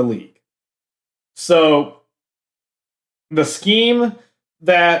first in the league. So, the scheme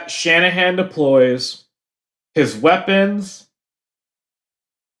that Shanahan deploys, his weapons,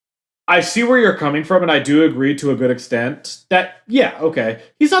 I see where you're coming from, and I do agree to a good extent that, yeah, okay,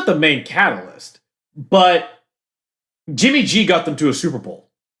 he's not the main catalyst, but Jimmy G got them to a Super Bowl.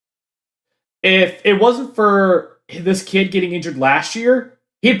 If it wasn't for this kid getting injured last year,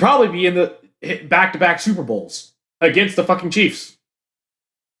 he'd probably be in the back-to-back Super Bowls against the fucking Chiefs.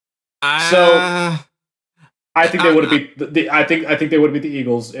 I think they would have beat. I think they would have beat the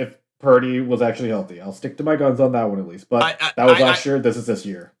Eagles if Purdy was actually healthy. I'll stick to my guns on that one at least. But that was last year. This is this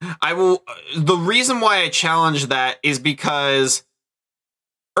year. I will. The reason why I challenge that is because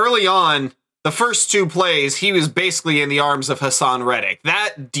early on, the first 2 plays, he was basically in the arms of Hassan Reddick.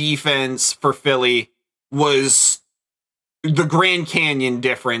 That defense for Philly was the Grand Canyon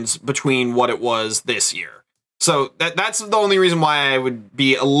difference between what it was this year. So that's the only reason why I would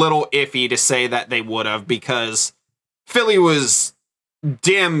be a little iffy to say that they would have, because Philly was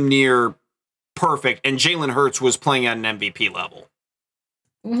damn near perfect, and Jalen Hurts was playing at an MVP level.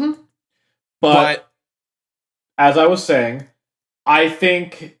 Mm-hmm. But as I was saying, I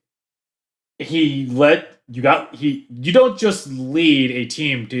think you don't just lead a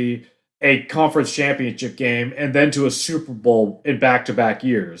team to a conference championship game and then to a Super Bowl in back-to-back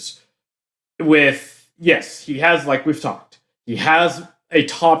years with. Yes, he has, like we've talked, he has a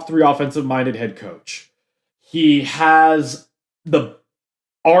top 3 offensive-minded head coach. He has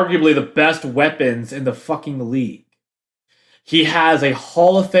arguably the best weapons in the fucking league. He has a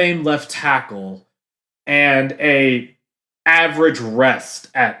Hall of Fame left tackle and a average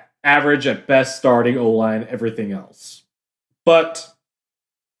at best starting O-line, everything else. But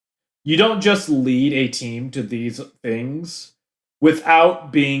you don't just lead a team to these things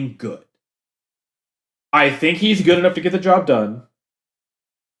without being good. I think he's good enough to get the job done.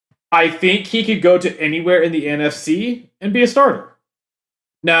 I think he could go to anywhere in the NFC and be a starter.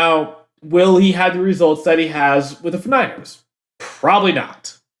 Now, will he have the results that he has with the Niners? Probably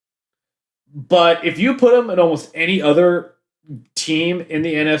not. But if you put him in almost any other team in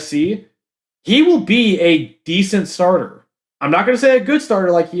the NFC, he will be a decent starter. I'm not going to say a good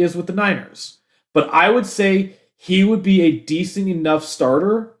starter like he is with the Niners, but I would say he would be a decent enough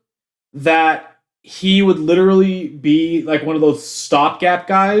starter that he would literally be like one of those stopgap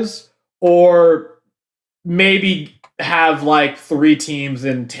guys, or maybe have like 3 teams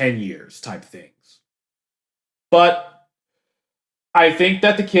in 10 years type things. But I think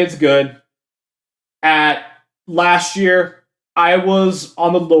that the kid's good. At last year, I was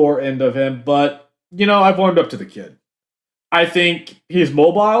on the lower end of him, but I've warmed up to the kid. I think he's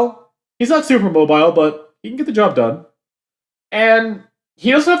mobile. He's not super mobile, but He can get the job done. And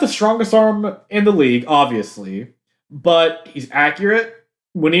he doesn't have the strongest arm in the league, obviously, but he's accurate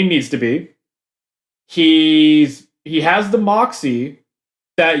when he needs to be. He has the moxie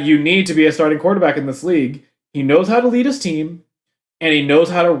that you need to be a starting quarterback in this league. He knows how to lead his team, and he knows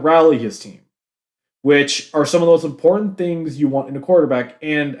how to rally his team, which are some of the most important things you want in a quarterback.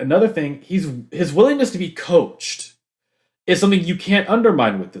 And another thing, his willingness to be coached is something you can't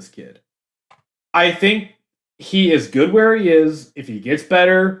undermine with this kid. I think he is good where he is. If he gets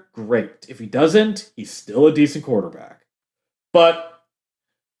better, great. If he doesn't, he's still a decent quarterback. But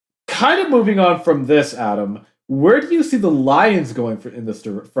kind of moving on from this, Adam, where do you see the Lions going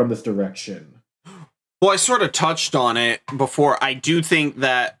from this direction? Well, I sort of touched on it before. I do think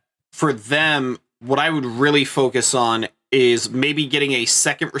that for them, what I would really focus on is maybe getting a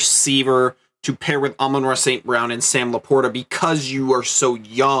second receiver to pair with Amon-Ra St. Brown and Sam Laporta, because you are so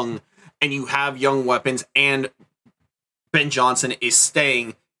young and you have young weapons, and Ben Johnson is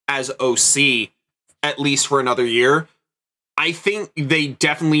staying as OC at least for another year. I think they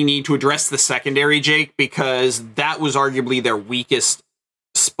definitely need to address the secondary, Jake, because that was arguably their weakest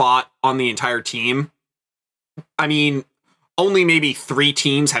spot on the entire team. I mean, only maybe 3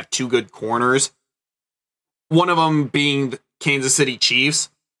 teams have 2 good corners. One of them being the Kansas City Chiefs.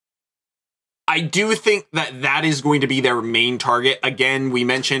 I do think that is going to be their main target. Again, we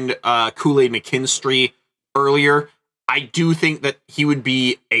mentioned Kool-Aid McKinstry earlier. I do think that he would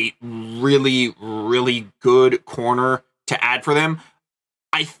be a really, really good corner to add for them.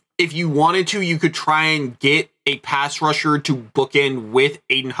 If you wanted to, you could try and get a pass rusher to bookend with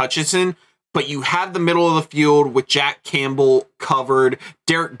Aiden Hutchinson, but you have the middle of the field with Jack Campbell covered.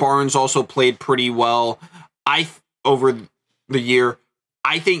 Derek Barnes also played pretty well over the year.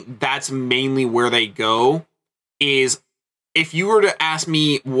 I think that's mainly where they go. Is if you were to ask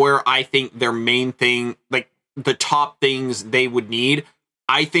me where I think their main thing, like the top things they would need,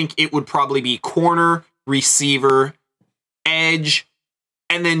 I think it would probably be corner, receiver, edge,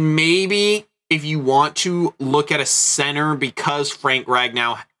 and then maybe if you want to look at a center, because Frank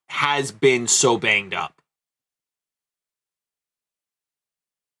Ragnow has been so banged up.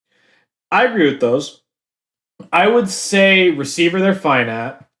 I agree with those. I would say receiver they're fine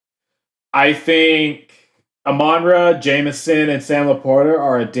at. I think Amon-Ra, Jameson, and Sam Laporta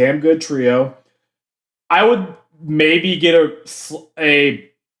are a damn good trio. I would maybe get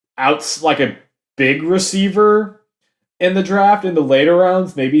a big receiver in the draft in the later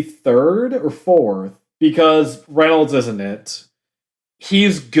rounds, maybe 3rd or 4th, because Reynolds isn't it.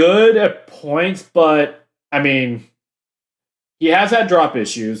 He's good at points, but I mean, he has had drop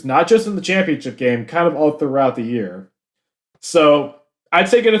issues, not just in the championship game, kind of all throughout the year. So I'd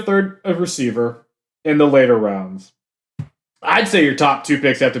say get a 3rd receiver in the later rounds. I'd say your top 2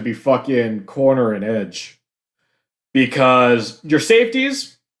 picks have to be fucking corner and edge. Because your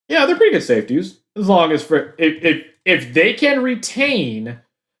safeties, yeah, they're pretty good safeties. As long as if they can retain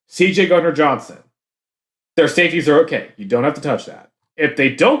CJ Gardner-Johnson, their safeties are okay. You don't have to touch that. If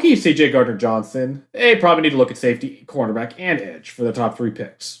they don't keep CJ Gardner-Johnson, they probably need to look at safety, cornerback, and edge for the top 3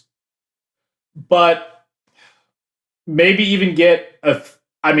 picks. But maybe even get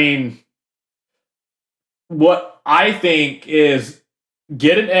what I think is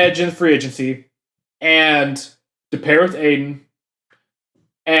get an edge in free agency and to pair with Aiden.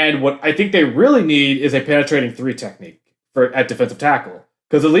 And what I think they really need is a penetrating 3 technique at defensive tackle.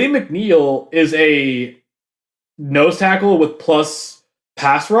 Because Aleem McNeil is a nose tackle with plus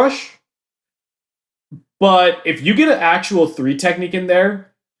pass rush. But if you get an actual 3 technique in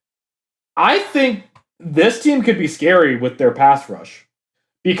there, I think this team could be scary with their pass rush.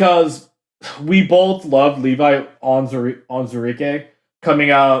 Because we both love Levi Onwuzurike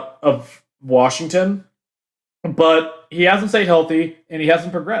coming out of Washington. But he hasn't stayed healthy, and he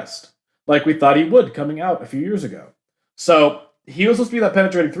hasn't progressed like we thought he would coming out a few years ago. So he was supposed to be that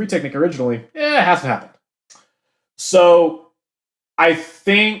penetrating 3 technique originally. It hasn't happened. So I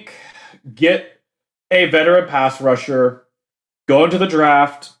think get a veteran pass rusher, go into the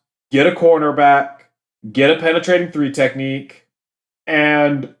draft, get a cornerback, get a penetrating 3 technique,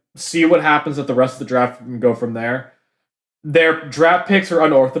 and see what happens at the rest of the draft and go from there. Their draft picks are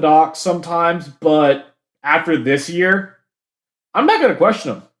unorthodox sometimes, but after this year, I'm not going to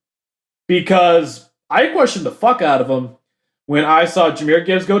question them. Because I questioned the fuck out of them when I saw Jahmyr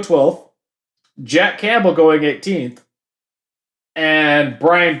Gibbs go 12th, Jack Campbell going 18th, and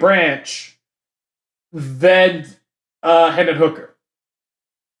Brian Branch, then Hendon Hooker.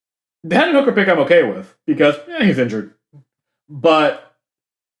 The Hendon Hooker pick I'm okay with, because he's injured. But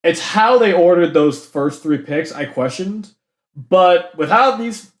it's how they ordered those first 3 picks I questioned. But with how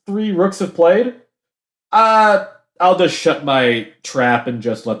these 3 rooks have played, I'll just shut my trap and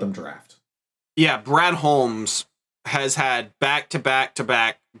just let them draft. Yeah, Brad Holmes has had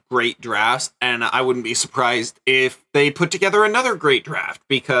back-to-back great drafts, and I wouldn't be surprised if they put together another great draft,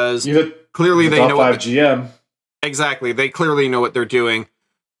 because clearly they know what GM. Exactly, they clearly know what they're doing.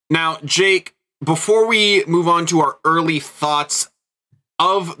 Now, Jake, before we move on to our early thoughts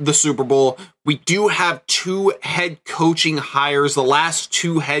of the Super Bowl, we do have 2 head coaching hires. The last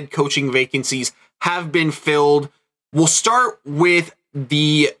 2 head coaching vacancies have been filled. We'll start with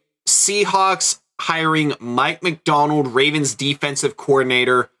the Seahawks hiring Mike Macdonald, Ravens defensive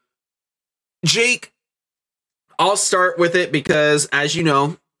coordinator. Jake, I'll start with it because, as you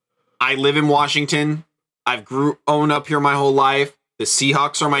know, I live in Washington. I've grown up here my whole life. The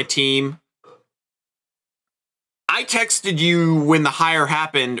Seahawks are my team. I texted you when the hire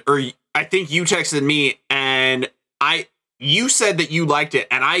happened, or I think you texted me, and you said that you liked it,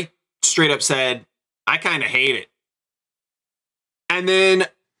 and I straight up said, I kind of hate it. And then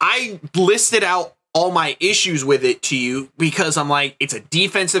I listed out all my issues with it to you because I'm like, it's a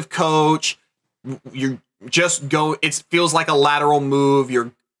defensive coach. It feels like a lateral move.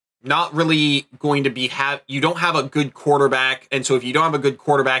 You're not really going to you don't have a good quarterback. And so if you don't have a good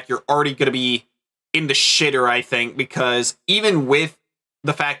quarterback, you're already going to be in the shitter, I think, because even with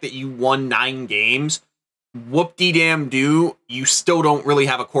the fact that you won 9 games, whoop-de-damn-do, you still don't really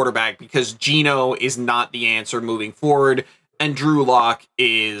have a quarterback because Geno is not the answer moving forward, and Drew Lock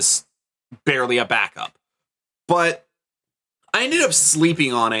is barely a backup. But I ended up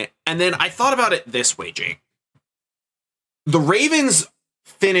sleeping on it, and then I thought about it this way, Jake. The Ravens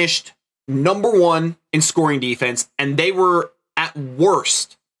finished number 1 in scoring defense, and they were, at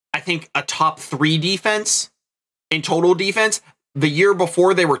worst, I think, a top 3 defense in total defense. The year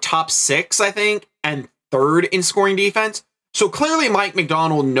before, they were top 6, I think, and 3rd in scoring defense. So clearly Mike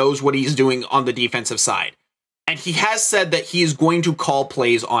Macdonald knows what he's doing on the defensive side. And he has said that he is going to call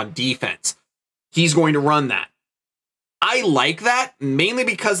plays on defense. He's going to run that. I like that, mainly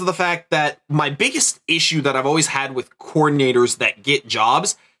because of the fact that my biggest issue that I've always had with coordinators that get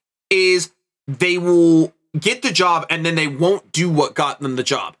jobs is they will get the job and then they won't do what got them the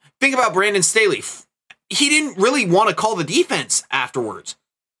job. Think about Brandon Staley. He didn't really want to call the defense afterwards.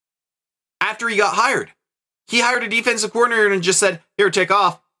 After he got hired. He hired a defensive coordinator and just said, here, take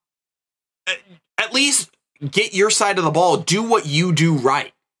off. At least get your side of the ball. Do what you do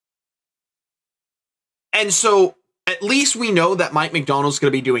right. And so at least we know that Mike Macdonald's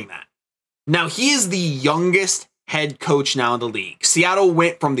going to be doing that. Now, he is the youngest head coach now in the league. Seattle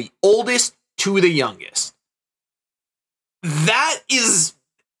went from the oldest to the youngest. That is...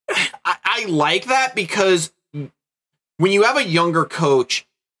 I like that because when you have a younger coach,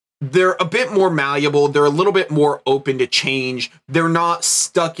 they're a bit more malleable. They're a little bit more open to change. They're not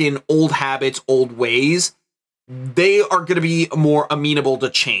stuck in old habits, old ways. They are going to be more amenable to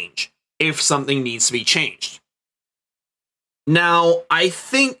change if something needs to be changed. Now, I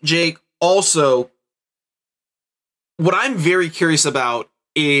think, Jake, also, what I'm very curious about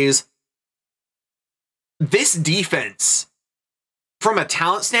is this defense, from a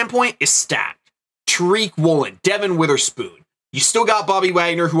talent standpoint, is stacked. Tariq Woolen, Devin Witherspoon. You still got Bobby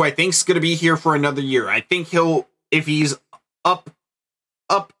Wagner, who I think is going to be here for another year. I think if he's up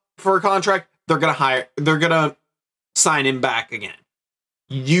for a contract, they're going to sign him back again.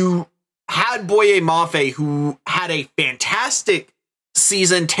 You had Boye Mafe, who had a fantastic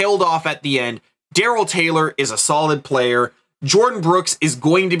season, tailed off at the end. Darrell Taylor is a solid player. Jordan Brooks is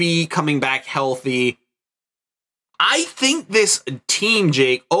going to be coming back healthy. I think this team,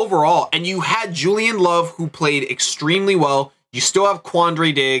 Jake, overall, and you had Julian Love, who played extremely well. You still have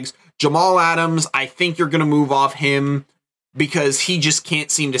Quandre Diggs. Jamal Adams, I think you're going to move off him because he just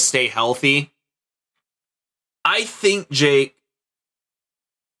can't seem to stay healthy. I think, Jake,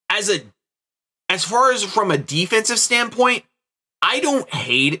 as far as from a defensive standpoint, I don't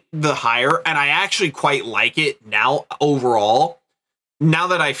hate the hire, and I actually quite like it now overall. Now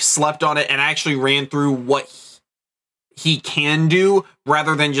that I've slept on it and actually ran through what he can do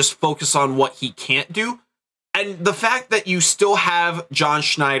rather than just focus on what he can't do. And the fact that you still have John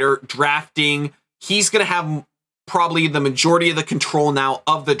Schneider drafting, he's going to have probably the majority of the control now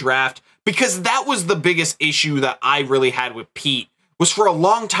of the draft, because that was the biggest issue that I really had with Pete, was for a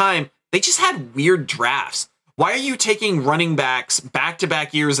long time, they just had weird drafts. Why are you taking running backs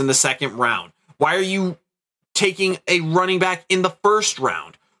back-to-back years in the second round? Why are you taking a running back in the first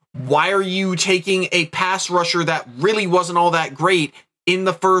round? Why are you taking a pass rusher that really wasn't all that great in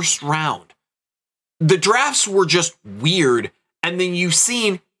the first round? The drafts were just weird. And then you've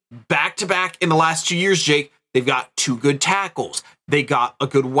seen back-to-back in the last 2 years, Jake, They've got 2 good tackles. They got a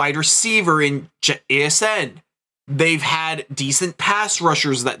good wide receiver in ASN. They've had decent pass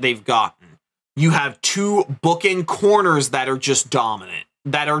rushers that they've gotten. You have 2 bookend corners that are just dominant.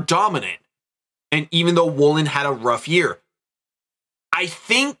 And even though Woolen had a rough year, I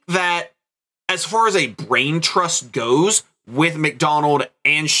think that as far as a brain trust goes, with McDonald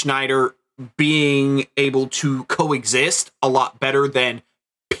and Schneider being able to coexist a lot better than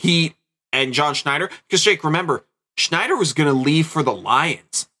Pete and John Schneider, because Jake, remember, Schneider was going to leave for the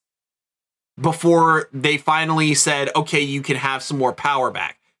Lions before they finally said, okay, you can have some more power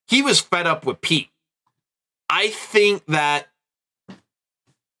back. He was fed up with Pete. I think that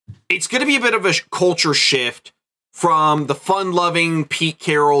it's going to be a bit of a culture shift from the fun-loving Pete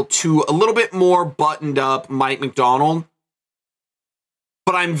Carroll to a little bit more buttoned-up Mike McDonald.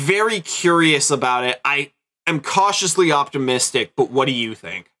 But I'm very curious about it. I am cautiously optimistic, but what do you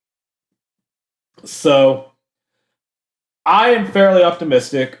think? So, I am fairly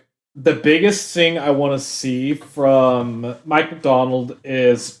optimistic. The biggest thing I want to see from Mike McDonald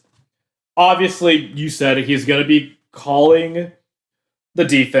is, obviously, you said it, he's going to be calling the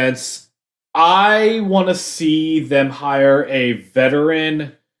defense. I want to see them hire a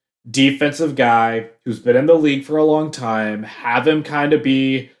veteran defensive guy who's been in the league for a long time, have him kind of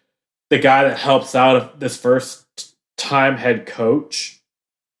be the guy that helps out this first time head coach.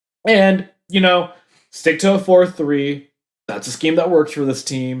 And, stick to a 4-3. That's a scheme that works for this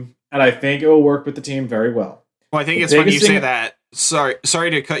team, and I think it will work with the team very well. Well, I think it's funny you say that. Sorry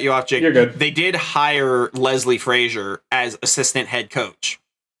to cut you off, Jake. You're good. They did hire Leslie Frazier as assistant head coach.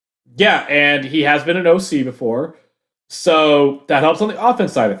 Yeah, and he has been an OC before, so that helps on the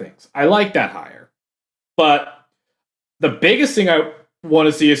offense side of things. I like that hire. But the biggest thing I want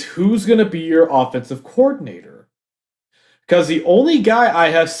to see is who's going to be your offensive coordinator. Because the only guy I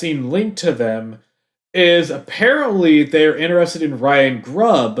have seen linked to them is apparently they're interested in Ryan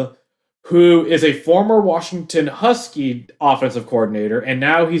Grubb, who is a former Washington Husky offensive coordinator, and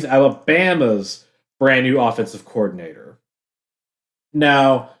now he's Alabama's brand new offensive coordinator.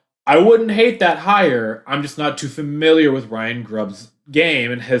 Now, I wouldn't hate that hire. I'm just not too familiar with Ryan Grubb's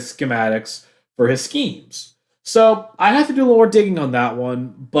game and his schematics for his schemes. So I have to do a little more digging on that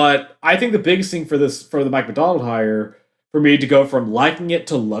one, but I think the biggest thing for the Mike McDonald hire, for me to go from liking it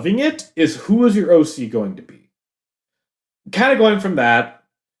to loving it, is who is your OC going to be? Kind of going from that,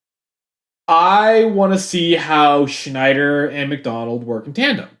 I want to see how Schneider and McDonald work in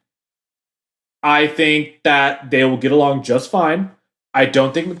tandem. I think that they will get along just fine. I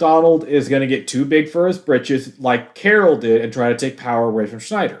don't think McDonald is going to get too big for his britches like Carroll did and try to take power away from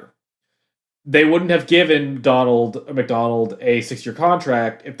Schneider. They wouldn't have given McDonald a 6-year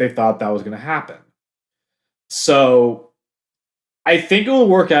contract if they thought that was going to happen. So I think it will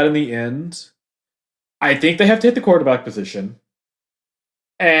work out in the end. I think they have to hit the quarterback position.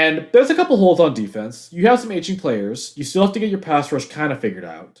 And there's a couple holes on defense. You have some aging players. You still have to get your pass rush kind of figured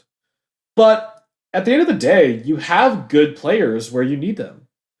out. But at the end of the day, you have good players where you need them.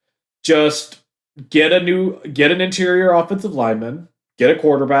 Just get an interior offensive lineman, get a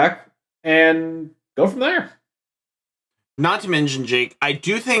quarterback, and go from there. Not to mention, Jake, I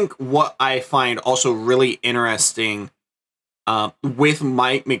do think what I find also really interesting with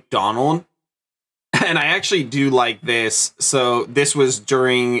Mike McDonald, and I actually do like this. So this was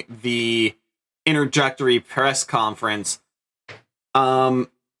during the introductory press conference. John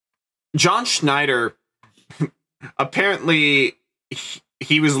Schneider, apparently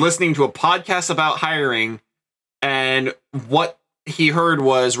he was listening to a podcast about hiring, and what he heard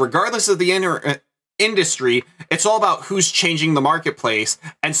was, regardless of the industry, it's all about who's changing the marketplace.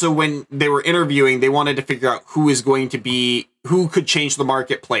 And so when they were interviewing, they wanted to figure out who could change the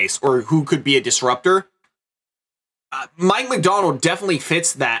marketplace or who could be a disruptor. Mike McDonald definitely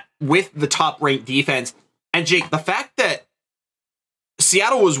fits that with the top-ranked defense. And Jake, the fact that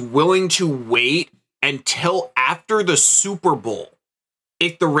Seattle was willing to wait until after the Super Bowl,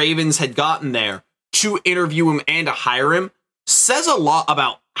 if the Ravens had gotten there, to interview him and to hire him, says a lot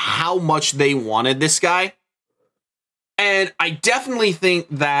about how much they wanted this guy. And I definitely think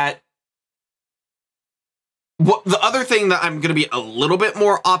that the other thing that I'm going to be a little bit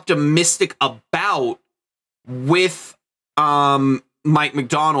more optimistic about with Mike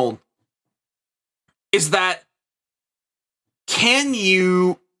McDonald is that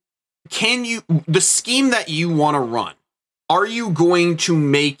the scheme that you want to run, are you going to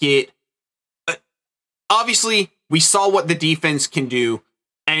make it? Obviously, we saw what the defense can do,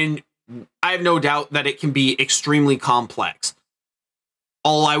 and I have no doubt that it can be extremely complex.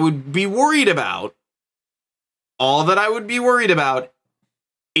 All that I would be worried about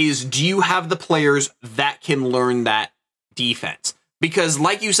is, do you have the players that can learn that defense? Because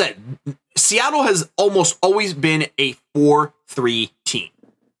like you said, Seattle has almost always been a 4-3 team.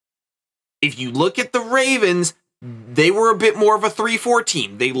 If you look at the Ravens, they were a bit more of a 3-4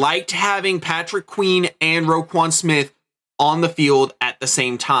 team. They liked having Patrick Queen and Roquan Smith on the field at the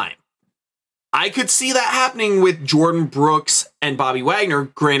same time. I could see that happening with Jordan Brooks and Bobby Wagner.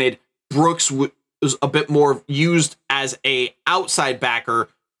 Granted, Brooks was a bit more used as a outside backer,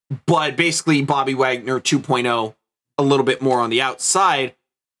 but basically Bobby Wagner 2.0, a little bit more on the outside.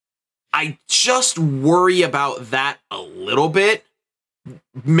 I just worry about that a little bit,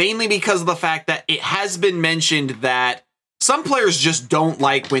 mainly because of the fact that it has been mentioned that some players just don't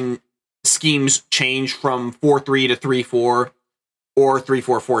like when schemes change from 4-3 to 3-4 or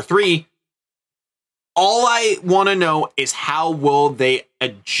 3-4-4-3. All I want to know is how will they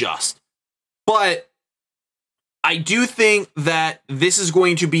adjust. But I do think that this is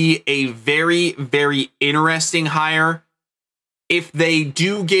going to be a very, very interesting hire. If they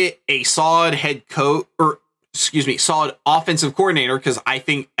do get a solid head coach, or solid offensive coordinator, because I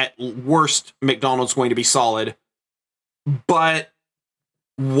think at worst McDonald's going to be solid. But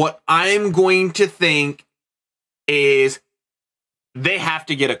what I'm going to think is they have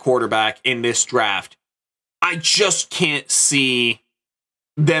to get a quarterback in this draft. I just can't see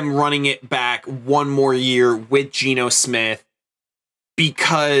them running it back one more year with Geno Smith,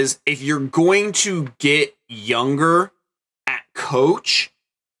 because if you're going to get younger at coach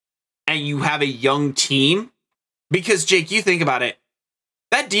and you have a young team, because Jake, you think about it,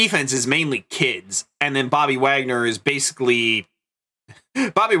 that defense is mainly kids, and then Bobby Wagner is basically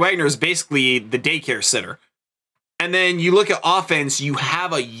the daycare sitter. And then you look at offense, you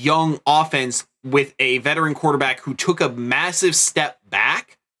have a young offense with a veteran quarterback who took a massive step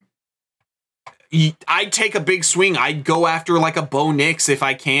back. I'd take a big swing. I'd go after like a Bo Nix if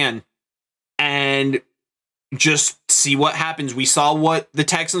I can and just see what happens. We saw what the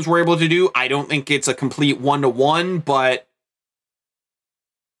Texans were able to do. I don't think it's a complete 1-to-1, but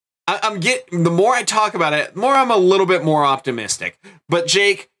the more I talk about it, the more I'm a little bit more optimistic. But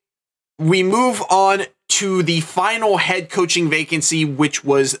Jake, we move on to the final head coaching vacancy, which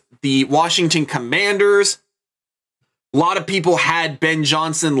was the Washington Commanders. A lot of people had Ben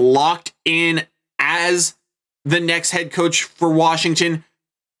Johnson locked in as the next head coach for Washington,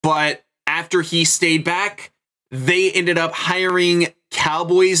 but after he stayed back, they ended up hiring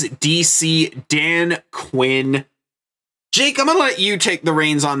Cowboys DC Dan Quinn. Jake, I'm going to let you take the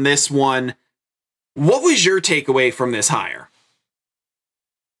reins on this one. What was your takeaway from this hire?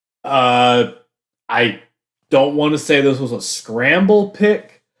 I don't want to say this was a scramble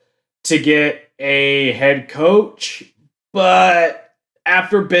pick to get a head coach, but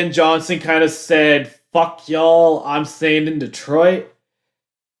after Ben Johnson kind of said, fuck y'all, I'm staying in Detroit,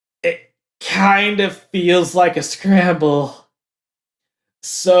 it kind of feels like a scramble.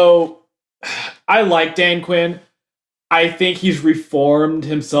 So, I like Dan Quinn. I think he's reformed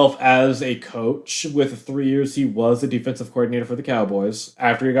himself as a coach. With the 3 years he was the defensive coordinator for the Cowboys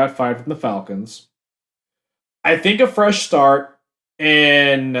after he got fired from the Falcons. I think a fresh start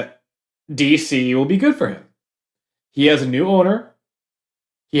in DC will be good for him. He has a new owner.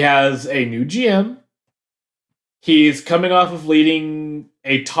 He has a new GM. He's coming off of leading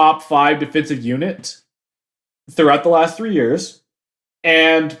a top 5 defensive unit throughout the last 3 years.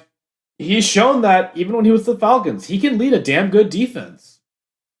 And he's shown that even when he was the Falcons, he can lead a damn good defense.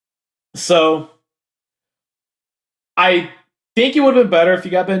 So, I think it would have been better if you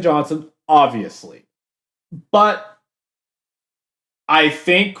got Ben Johnson, obviously. But I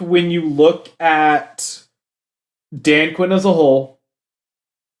think when you look at Dan Quinn as a whole,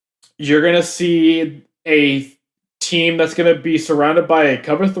 you're going to see a team that's going to be surrounded by a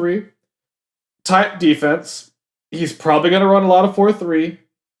cover 3 type defense. He's probably going to run a lot of 4-3.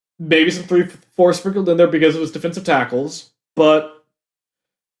 Maybe some 3-4 sprinkled in there because of his defensive tackles. But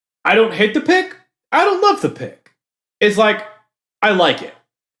I don't hate the pick. I don't love the pick. It's like, I like it.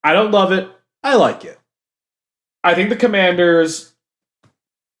 I don't love it. I like it. I think the Commanders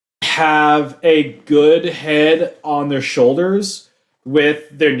have a good head on their shoulders with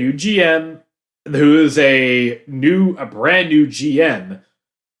their new GM, who is a brand new GM,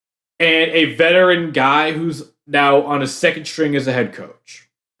 and a veteran guy who's now on his second string as a head coach.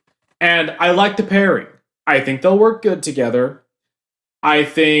 And I like the pairing. I think they'll work good together. I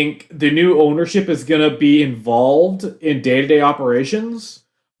think the new ownership is going to be involved in day-to-day operations,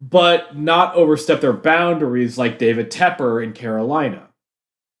 but not overstep their boundaries like David Tepper in Carolina.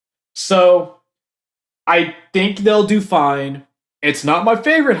 So, I think they'll do fine. It's not my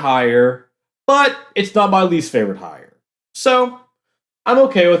favorite hire, but it's not my least favorite hire. So, I'm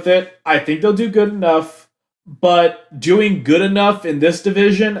okay with it. I think they'll do good enough, but doing good enough in this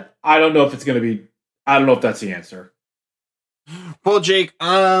division, I don't know if it's going to be. I don't know if that's the answer. Well, Jake,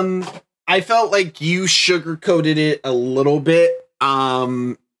 I felt like you sugarcoated it a little bit,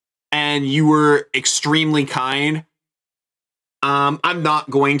 and you were extremely kind. I'm not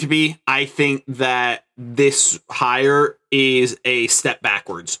going to be. I think that this hire is a step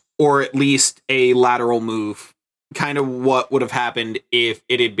backwards, or at least a lateral move. Kind of what would have happened if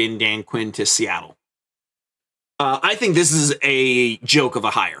it had been Dan Quinn to Seattle. I think this is a joke of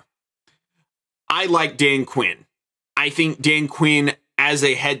a hire. I like Dan Quinn. I think Dan Quinn as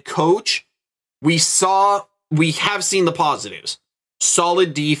a head coach, we have seen the positives.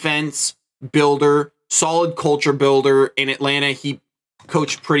 Solid defense builder, solid culture builder. In Atlanta, he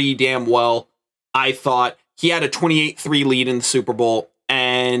coached pretty damn well. I thought he had a 28-3 lead in the Super Bowl,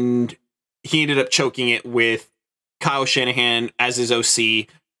 and he ended up choking it with Kyle Shanahan as his OC.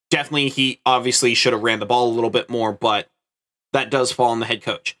 Definitely, he obviously should have ran the ball a little bit more, but that does fall on the head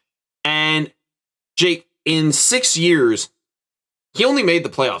coach. And Jake, in 6 years, he only made the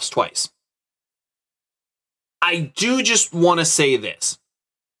playoffs twice. I do just want to say this.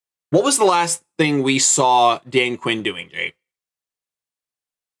 What was the last thing we saw Dan Quinn doing, Jake?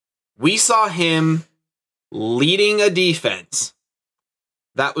 We saw him leading a defense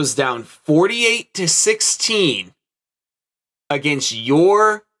that was down 48-16 against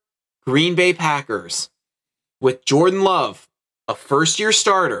your Green Bay Packers with Jordan Love, a first-year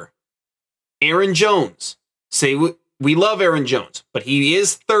starter, Aaron Jones. Say we love Aaron Jones, but he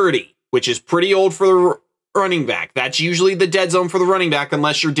is 30, which is pretty old for the running back. That's usually the dead zone for the running back,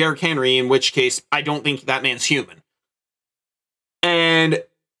 unless you're Derrick Henry, in which case I don't think that man's human. And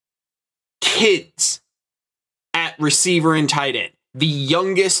kids at receiver and tight end. The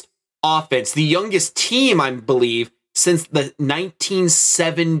youngest offense, the youngest team, I believe, since the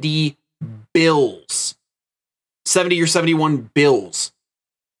 1970 Bills. 70 or 71 Bills.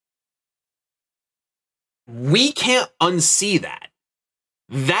 We can't unsee that.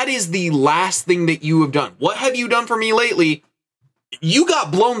 That is the last thing that you have done. What have you done for me lately? You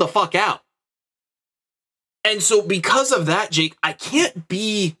got blown the fuck out. And so because of that, Jake, I can't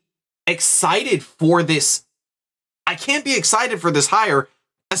be excited for this. I can't be excited for this hire,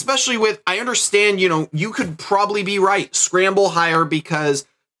 especially with, I understand, you could probably be right. Scramble hire, because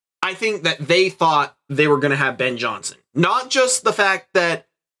I think that they thought they were going to have Ben Johnson. Not just the fact that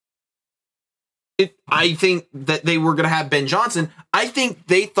I think that they were going to have Ben Johnson. I think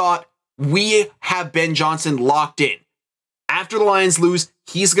they thought, we have Ben Johnson locked in. After the Lions lose,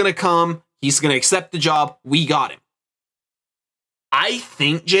 he's going to come. He's going to accept the job. We got him. I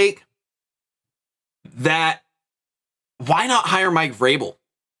think, Jake, that why not hire Mike Vrabel?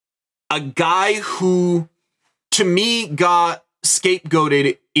 A guy who, to me, got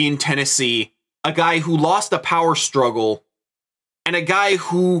scapegoated in Tennessee. A guy who lost a power struggle. And a guy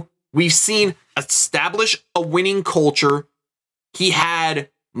who we've seen establish a winning culture. He had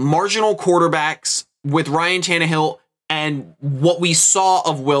marginal quarterbacks with Ryan Tannehill and what we saw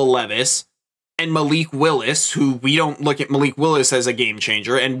of Will Levis and Malik Willis, who we don't look at Malik Willis as a game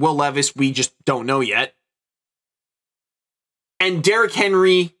changer, and Will Levis we just don't know yet. And Derrick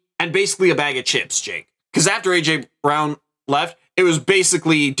Henry, and basically a bag of chips, Jake. Because after A.J. Brown left, it was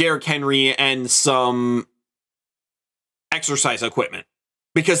basically Derrick Henry and some exercise equipment.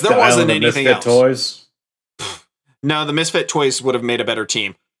 Because there wasn't anything else. Toys. No, the Misfit Toys would have made a better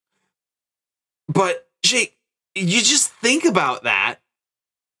team. But, Jake, you just think about that.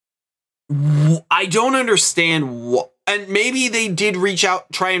 I don't understand what. And maybe they did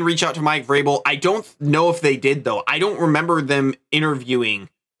try and reach out to Mike Vrabel. I don't know if they did, though. I don't remember them interviewing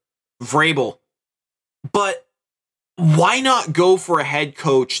Vrabel. But why not go for a head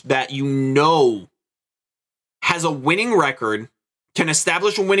coach that has a winning record, can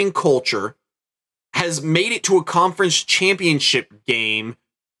establish a winning culture, has made it to a conference championship game,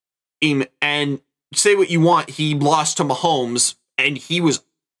 and say what you want, he lost to Mahomes, and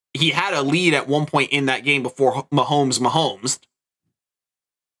he had a lead at one point in that game before Mahomes.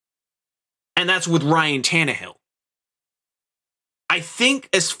 And that's with Ryan Tannehill. I think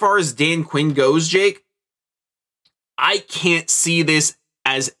as far as Dan Quinn goes, Jake, I can't see this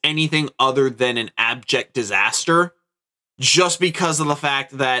as anything other than an abject disaster, just because of the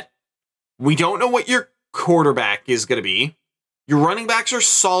fact that we don't know what your quarterback is going to be. Your running backs are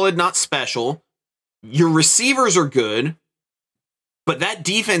solid, not special. Your receivers are good, but that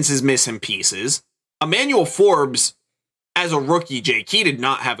defense is missing pieces. Emmanuel Forbes, as a rookie, Jake, he did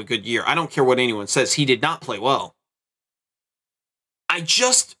not have a good year. I don't care what anyone says. He did not play well.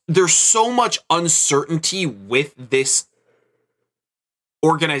 There's so much uncertainty with this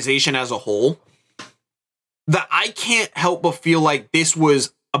organization as a whole, that I can't help but feel like this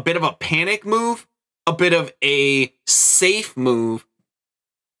was a bit of a panic move, a bit of a safe move,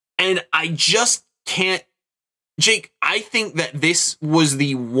 and I just can't. Jake, I think that this was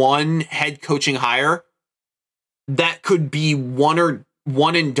the one head coaching hire that could be one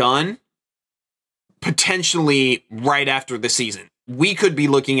and done, potentially right after the season. We could be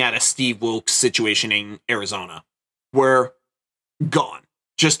looking at a Steve Wilkes situation in Arizona, where gone.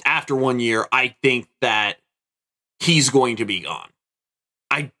 Just after 1 year, I think that he's going to be gone.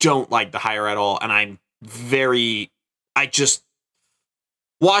 I don't like the hire at all, and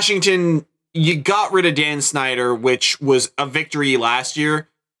Washington, you got rid of Dan Snyder, which was a victory last year,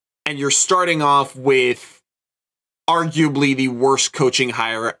 and you're starting off with arguably the worst coaching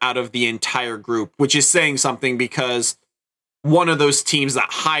hire out of the entire group, which is saying something because one of those teams that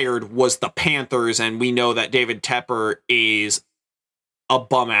hired was the Panthers, and we know that David Tepper is a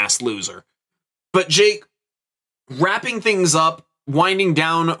bum-ass loser. But Jake, wrapping things up, winding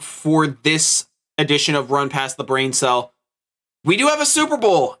down for this edition of Run Past the Brain Cell, we do have a Super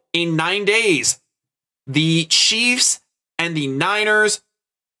Bowl in 9 days. The Chiefs and the Niners.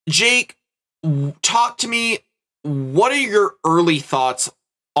 Jake, talk to me. What are your early thoughts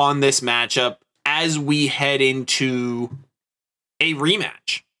on this matchup as we head into a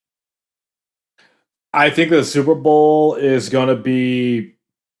rematch? I think the Super Bowl is going to be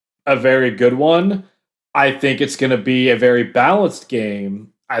a very good one. I think it's going to be a very balanced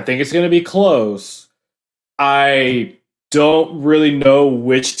game. I think it's going to be close. I don't really know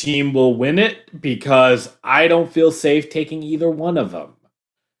which team will win it because I don't feel safe taking either one of them.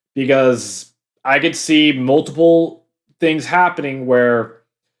 Because I could see multiple things happening where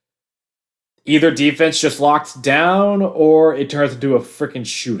either defense just locks down or it turns into a freaking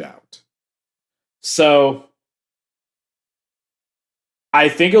shootout. So I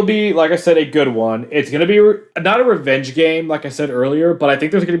think it'll be, like I said, a good one. It's going to be not a revenge game, like I said earlier, but I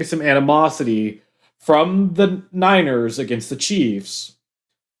think there's going to be some animosity from the Niners against the Chiefs.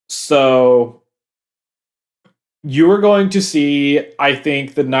 So you are going to see, I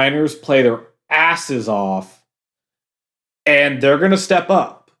think, the Niners play their asses off, and they're going to step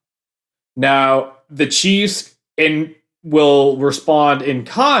up. Now, the Chiefs will respond in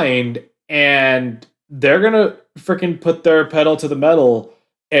kind, and they're going to freaking put their pedal to the metal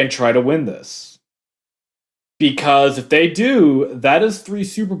and try to win this. Because if they do, that is 3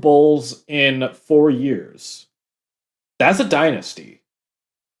 Super Bowls in 4 years. That's a dynasty.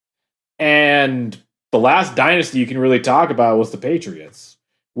 And the last dynasty you can really talk about was the Patriots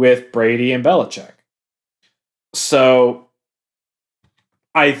with Brady and Belichick. So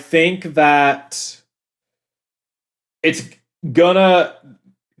I think that it's gonna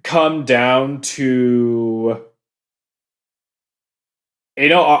come down to,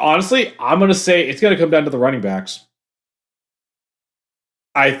 honestly, I'm going to say it's going to come down to the running backs.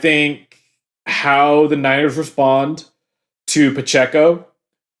 I think how the Niners respond to Pacheco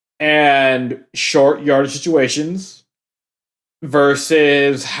and short yardage situations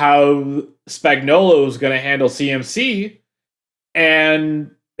versus how Spagnuolo is going to handle CMC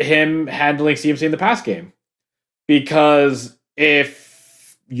and him handling CMC in the pass game. Because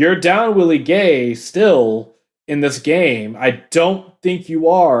if you're down Willie Gay still in this game, I don't think you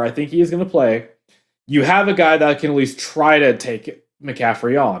are. I think he is going to play. You have a guy that can at least try to take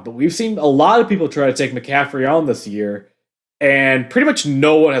McCaffrey on. But we've seen a lot of people try to take McCaffrey on this year, and pretty much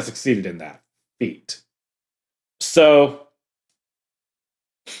no one has succeeded in that feat. So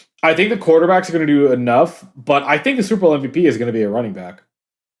I think the quarterbacks are going to do enough, but I think the Super Bowl MVP is going to be a running back.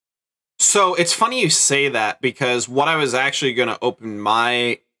 So it's funny you say that, because what I was actually going to open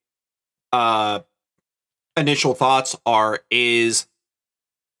my initial thoughts is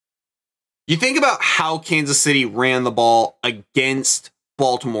you think about how Kansas City ran the ball against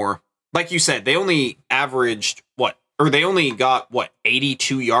Baltimore. Like you said, they only averaged they only got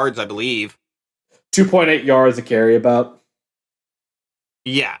 82 yards, I believe. 2.8 yards a carry about.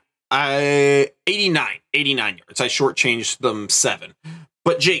 Yeah. 89 yards. I shortchanged them 7.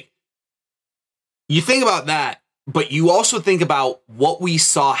 But Jake, you think about that, but you also think about what we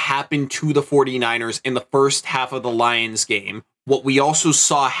saw happen to the 49ers in the first half of the Lions game, what we also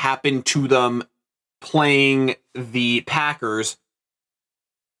saw happen to them playing the Packers.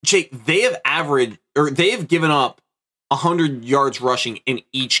 Jake, they have given up 100 yards rushing in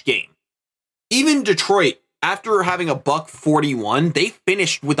each game. Even Detroit, after having a $141, they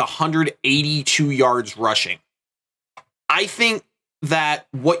finished with 182 yards rushing. I think that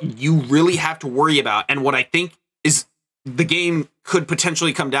what you really have to worry about, and what I think is the game could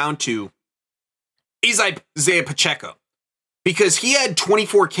potentially come down to, is Isaiah Pacheco. because he had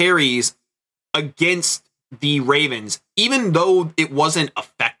 24 carries against the Ravens. Even though it wasn't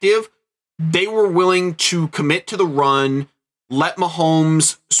effective, they were willing to commit to the run, let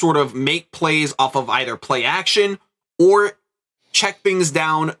Mahomes sort of make plays off of either play action or check things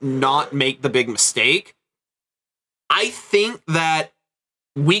down, not make the big mistake. I think that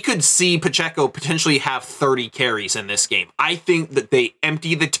we could see Pacheco potentially have 30 carries in this game. I think that they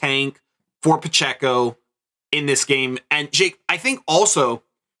empty the tank for Pacheco in this game. And Jake, I think also,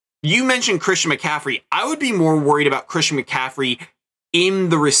 you mentioned Christian McCaffrey. I would be more worried about Christian McCaffrey in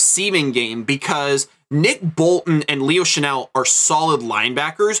the receiving game because Nick Bolton and Leo Chenal are solid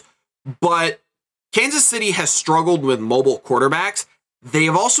linebackers, but Kansas City has struggled with mobile quarterbacks. They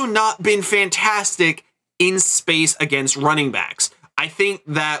have also not been fantastic in space against running backs. I think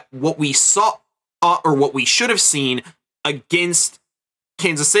that what we saw, or what we should have seen against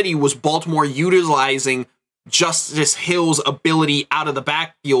Kansas City, was Baltimore utilizing Justice Hill's ability out of the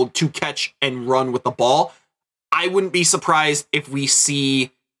backfield to catch and run with the ball. I wouldn't be surprised if we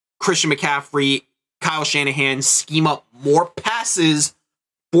see Christian McCaffrey, Kyle Shanahan scheme up more passes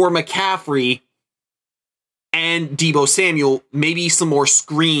for McCaffrey and Deebo Samuel, maybe some more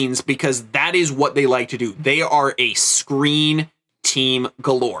screens, because that is what they like to do. They are a screen team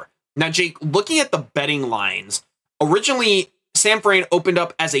galore. Now, Jake, looking at the betting lines, originally San Fran opened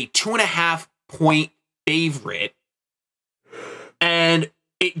up as a 2.5 point favorite, and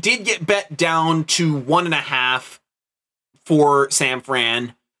it did get bet down to 1.5 for San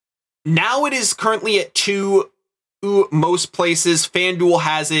Fran. Now it is currently at 2. Most places, FanDuel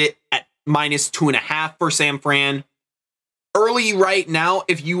has it at -2.5 for San Fran. Early right now,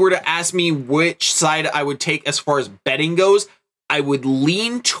 if you were to ask me which side I would take as far as betting goes, I would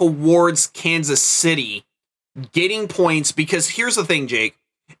lean towards Kansas City getting points, because here's the thing, Jake.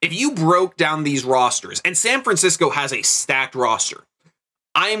 If you broke down these rosters, and San Francisco has a stacked roster,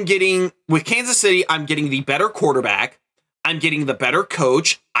 with Kansas City, I'm getting the better quarterback. I'm getting the better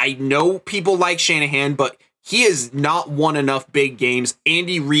coach. I know people like Shanahan, but he has not won enough big games.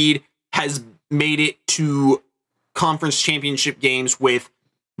 Andy Reid has made it to conference championship games with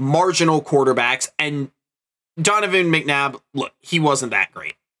marginal quarterbacks, and Donovan McNabb, look, he wasn't that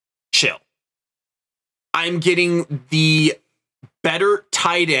great. Chill. I'm getting the better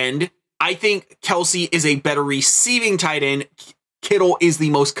tight end. I think Kelsey is a better receiving tight end. Kittle is the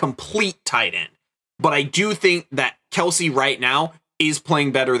most complete tight end. But I do think that Kelsey right now is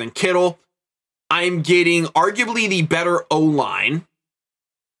playing better than Kittle. I'm getting arguably the better O-line.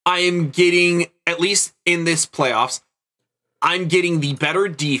 I am getting, at least in this playoffs, I'm getting the better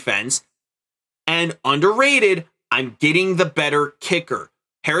defense. And underrated, I'm getting the better kicker.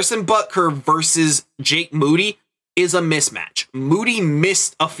 Harrison Butker versus Jake Moody is a mismatch. Moody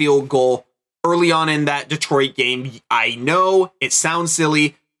missed a field goal early on in that Detroit game. I know it sounds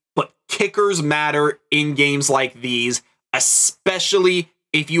silly, but kickers matter in games like these, especially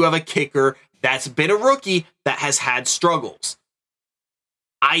if you have a kicker that's been a rookie that has had struggles.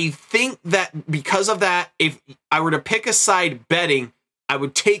 I think that because of that, if I were to pick a side betting, I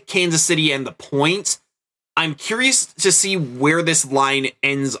would take Kansas City and the points. I'm curious to see where this line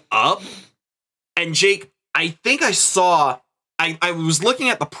ends up. And Jake, I think I was looking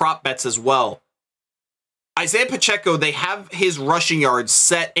at the prop bets as well. Isaiah Pacheco, they have his rushing yards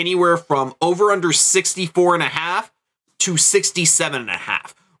set anywhere from over under 64.5 to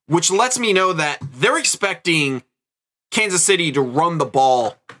 67.5, which lets me know that they're expecting Kansas City to run the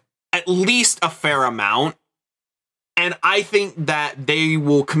ball at least a fair amount. And I think that they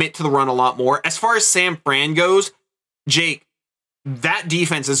will commit to the run a lot more. As far as San Fran goes, Jake, that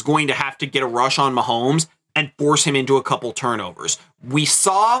defense is going to have to get a rush on Mahomes and force him into a couple turnovers. We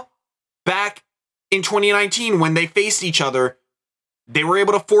saw back in 2019 when they faced each other, they were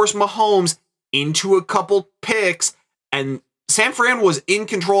able to force Mahomes into a couple picks, and San Fran was in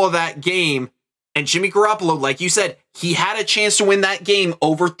control of that game. And Jimmy Garoppolo, like you said, he had a chance to win that game,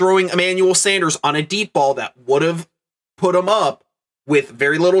 overthrowing Emmanuel Sanders on a deep ball that would have put him up with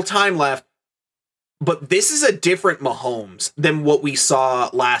very little time left. But this is a different Mahomes than what we saw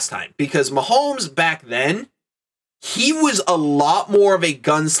last time, because Mahomes back then, he was a lot more of a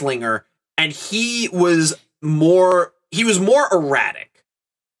gunslinger, and he was more erratic.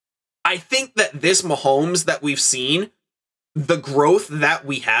 I think that this Mahomes that we've seen, the growth that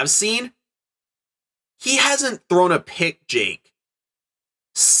we have seen, he hasn't thrown a pick, Jake.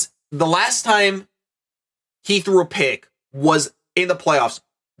 The last time he threw a pick was in the playoffs,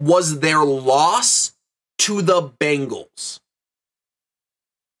 was their loss to the Bengals.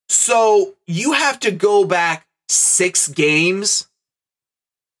 So you have to go back 6 games,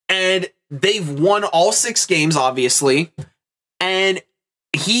 and they've won all 6 games, obviously. and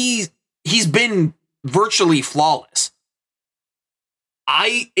he's been virtually flawless.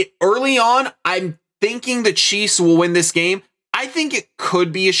 Early on, I'm thinking the Chiefs will win this game. I think it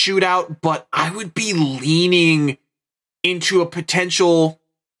could be a shootout, but I would be leaning into a potential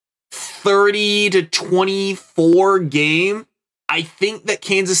 30 to 24 game. I think that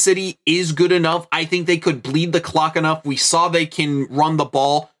Kansas City is good enough. I think they could bleed the clock enough. We saw they can run the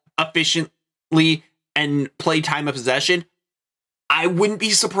ball efficiently and play time of possession. I wouldn't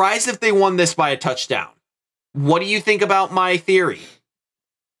be surprised if they won this by a touchdown. What do you think about my theory?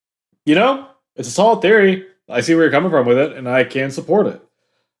 You know, it's a solid theory. I see where you're coming from with it, and I can support it.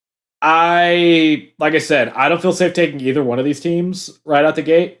 Like I said, I don't feel safe taking either one of these teams right out the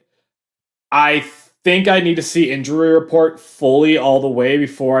gate. I think I need to see injury report fully all the way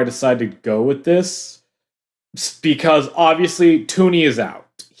before I decide to go with this. Because obviously, Tooney is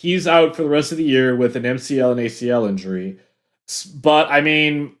out. He's out for the rest of the year with an MCL and ACL injury. But, I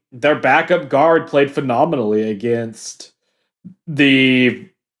mean, their backup guard played phenomenally against the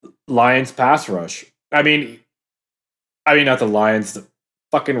Lions pass rush. I mean, not the Lions, the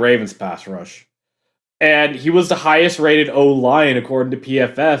fucking Ravens pass rush. And he was the highest rated O-line according to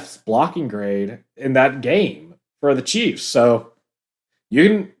PFF's blocking grade in that game for the Chiefs. So you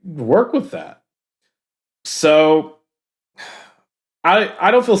can work with that. So I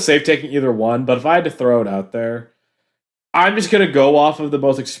don't feel safe taking either one, but if I had to throw it out there, I'm just going to go off of the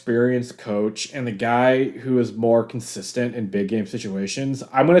most experienced coach and the guy who is more consistent in big game situations.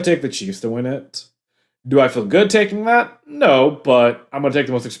 I'm going to take the Chiefs to win it. Do I feel good taking that? No, but I'm going to take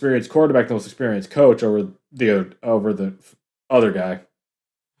the most experienced quarterback, the most experienced coach over the other guy.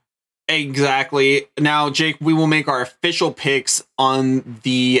 Exactly. Now, Jake, we will make our official picks on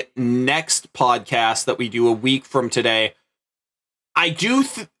the next podcast that we do a week from today. I do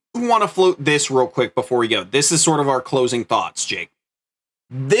want to float this real quick before we go. This is sort of our closing thoughts, Jake.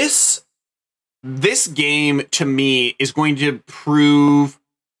 This game, to me, is going to prove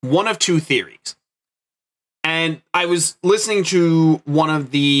one of two theories. And I was listening to one of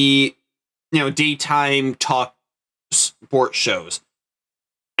the, daytime talk sports shows.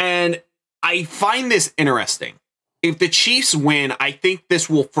 And I find this interesting. If the Chiefs win, I think this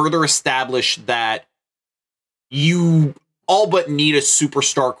will further establish that you all but need a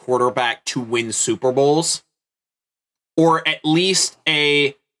superstar quarterback to win Super Bowls. Or at least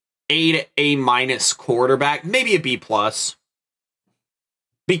a A to A- quarterback, maybe a B+.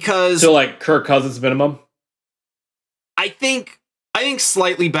 Because so like Kirk Cousins minimum? I think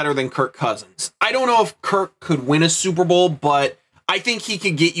slightly better than Kirk Cousins. I don't know if Kirk could win a Super Bowl, but I think he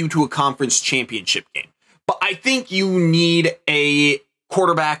could get you to a conference championship game. But I think you need a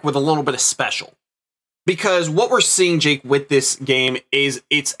quarterback with a little bit of special. Because what we're seeing, Jake, with this game is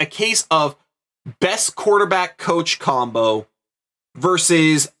it's a case of best quarterback coach combo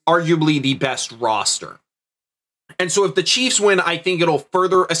versus arguably the best roster. And so if the Chiefs win, I think it'll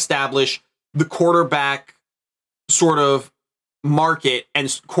further establish the quarterback sort of market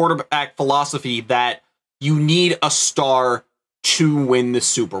and quarterback philosophy that you need a star to win the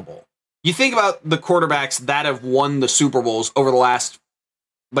Super Bowl. You think about the quarterbacks that have won the Super Bowls over the last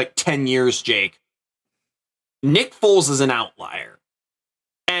 10 years, Jake. Nick Foles is an outlier.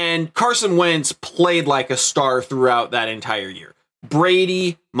 And Carson Wentz played like a star throughout that entire year.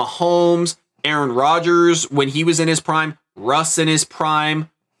 Brady, Mahomes, Aaron Rodgers when he was in his prime, Russ in his prime.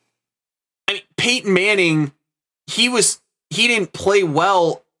 I mean, Peyton Manning, he didn't play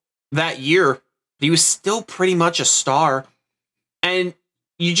well that year. He was still pretty much a star. And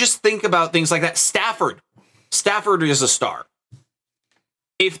you just think about things like that. Stafford is a star.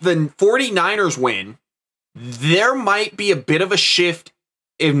 If the 49ers win, there might be a bit of a shift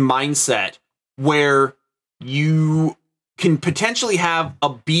in mindset where you can potentially have a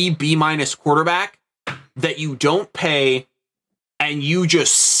B- quarterback that you don't pay and you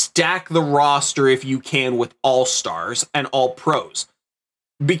just stack the roster if you can with all stars and all pros.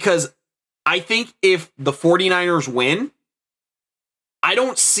 Because I think if the 49ers win, I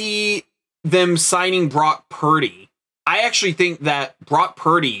don't see them signing Brock Purdy. I actually think that Brock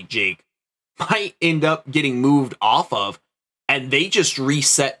Purdy, Jake, might end up getting moved off of, and they just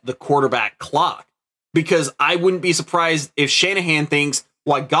reset the quarterback clock. Because I wouldn't be surprised if Shanahan thinks,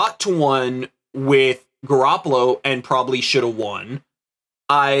 well, I got to one with Garoppolo and probably should have won.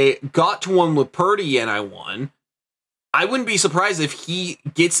 I got to one with Purdy and I won. I wouldn't be surprised if he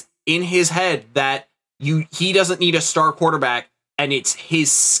gets in his head that he doesn't need a star quarterback and it's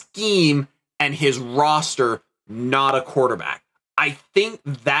his scheme and his roster, not a quarterback. I think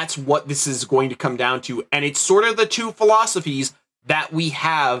that's what this is going to come down to. And it's sort of the two philosophies that we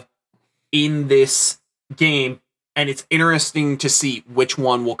have in this game. and it's interesting to see which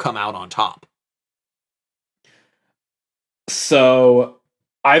one will come out on top. So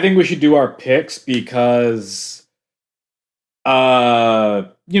I think we should do our picks because, just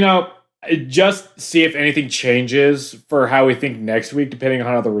see if anything changes for how we think next week, depending on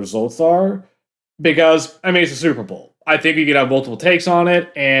how the results are. Because, it's a Super Bowl. I think we could have multiple takes on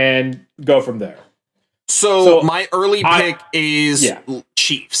it and go from there. So my early pick is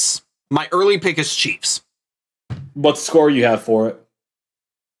Chiefs. My early pick is Chiefs. What score you have for it?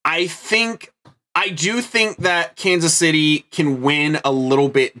 I do think that Kansas City can win a little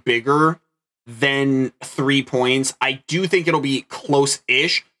bit bigger than 3 points. I do think it'll be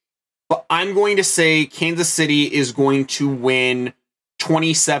close-ish, but I'm going to say Kansas City is going to win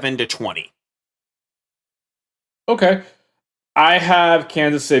 27-20. Okay. I have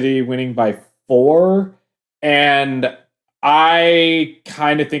Kansas City winning by 4, and I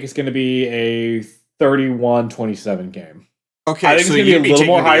kind of think it's going to be a 31-27 game. Okay, I think so it's going to be a little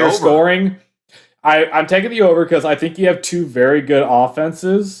more higher scoring. I'm taking the over because I think you have two very good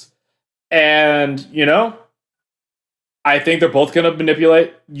offenses, and, I think they're both going to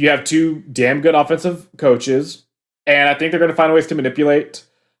manipulate. You have two damn good offensive coaches, and I think they're going to find ways to manipulate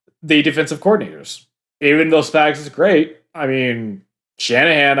the defensive coordinators. Even though Spags is great,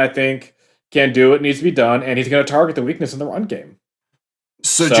 Shanahan, I think, can do what needs to be done, and he's going to target the weakness in the run game.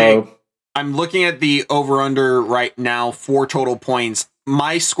 So Jake, I'm looking at the over-under right now, 4 total points.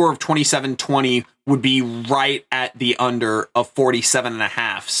 My score of 27-20 would be right at the under of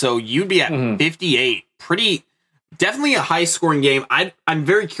 47.5. So you'd be at 58. Definitely a high-scoring game. I'm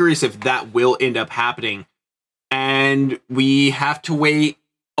very curious if that will end up happening. And we have to wait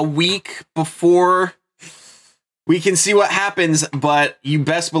a week before we can see what happens, but you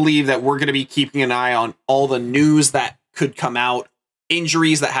best believe that we're going to be keeping an eye on all the news that could come out,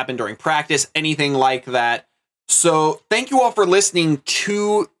 injuries that happen during practice, anything like that. So thank you all for listening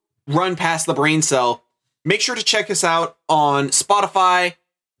to Run Past the Brain Cell. Make sure to check us out on Spotify,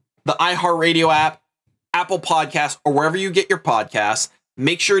 the iHeartRadio app, Apple Podcasts, or wherever you get your podcasts.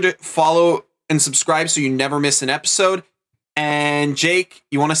 Make sure to follow and subscribe so you never miss an episode. And Jake,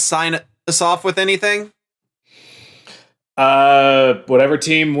 you want to sign us off with anything? Whatever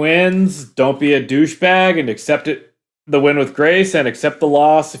team wins, don't be a douchebag and accept the win with grace, and accept the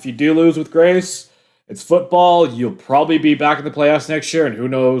loss if you do lose with grace. It's football. You'll probably be back in the playoffs next year, and who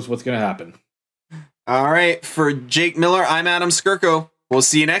knows what's going to happen. All right. For Jake Miller, I'm Adam Skirko. We'll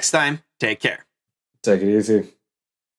see you next time. Take care. Take it easy.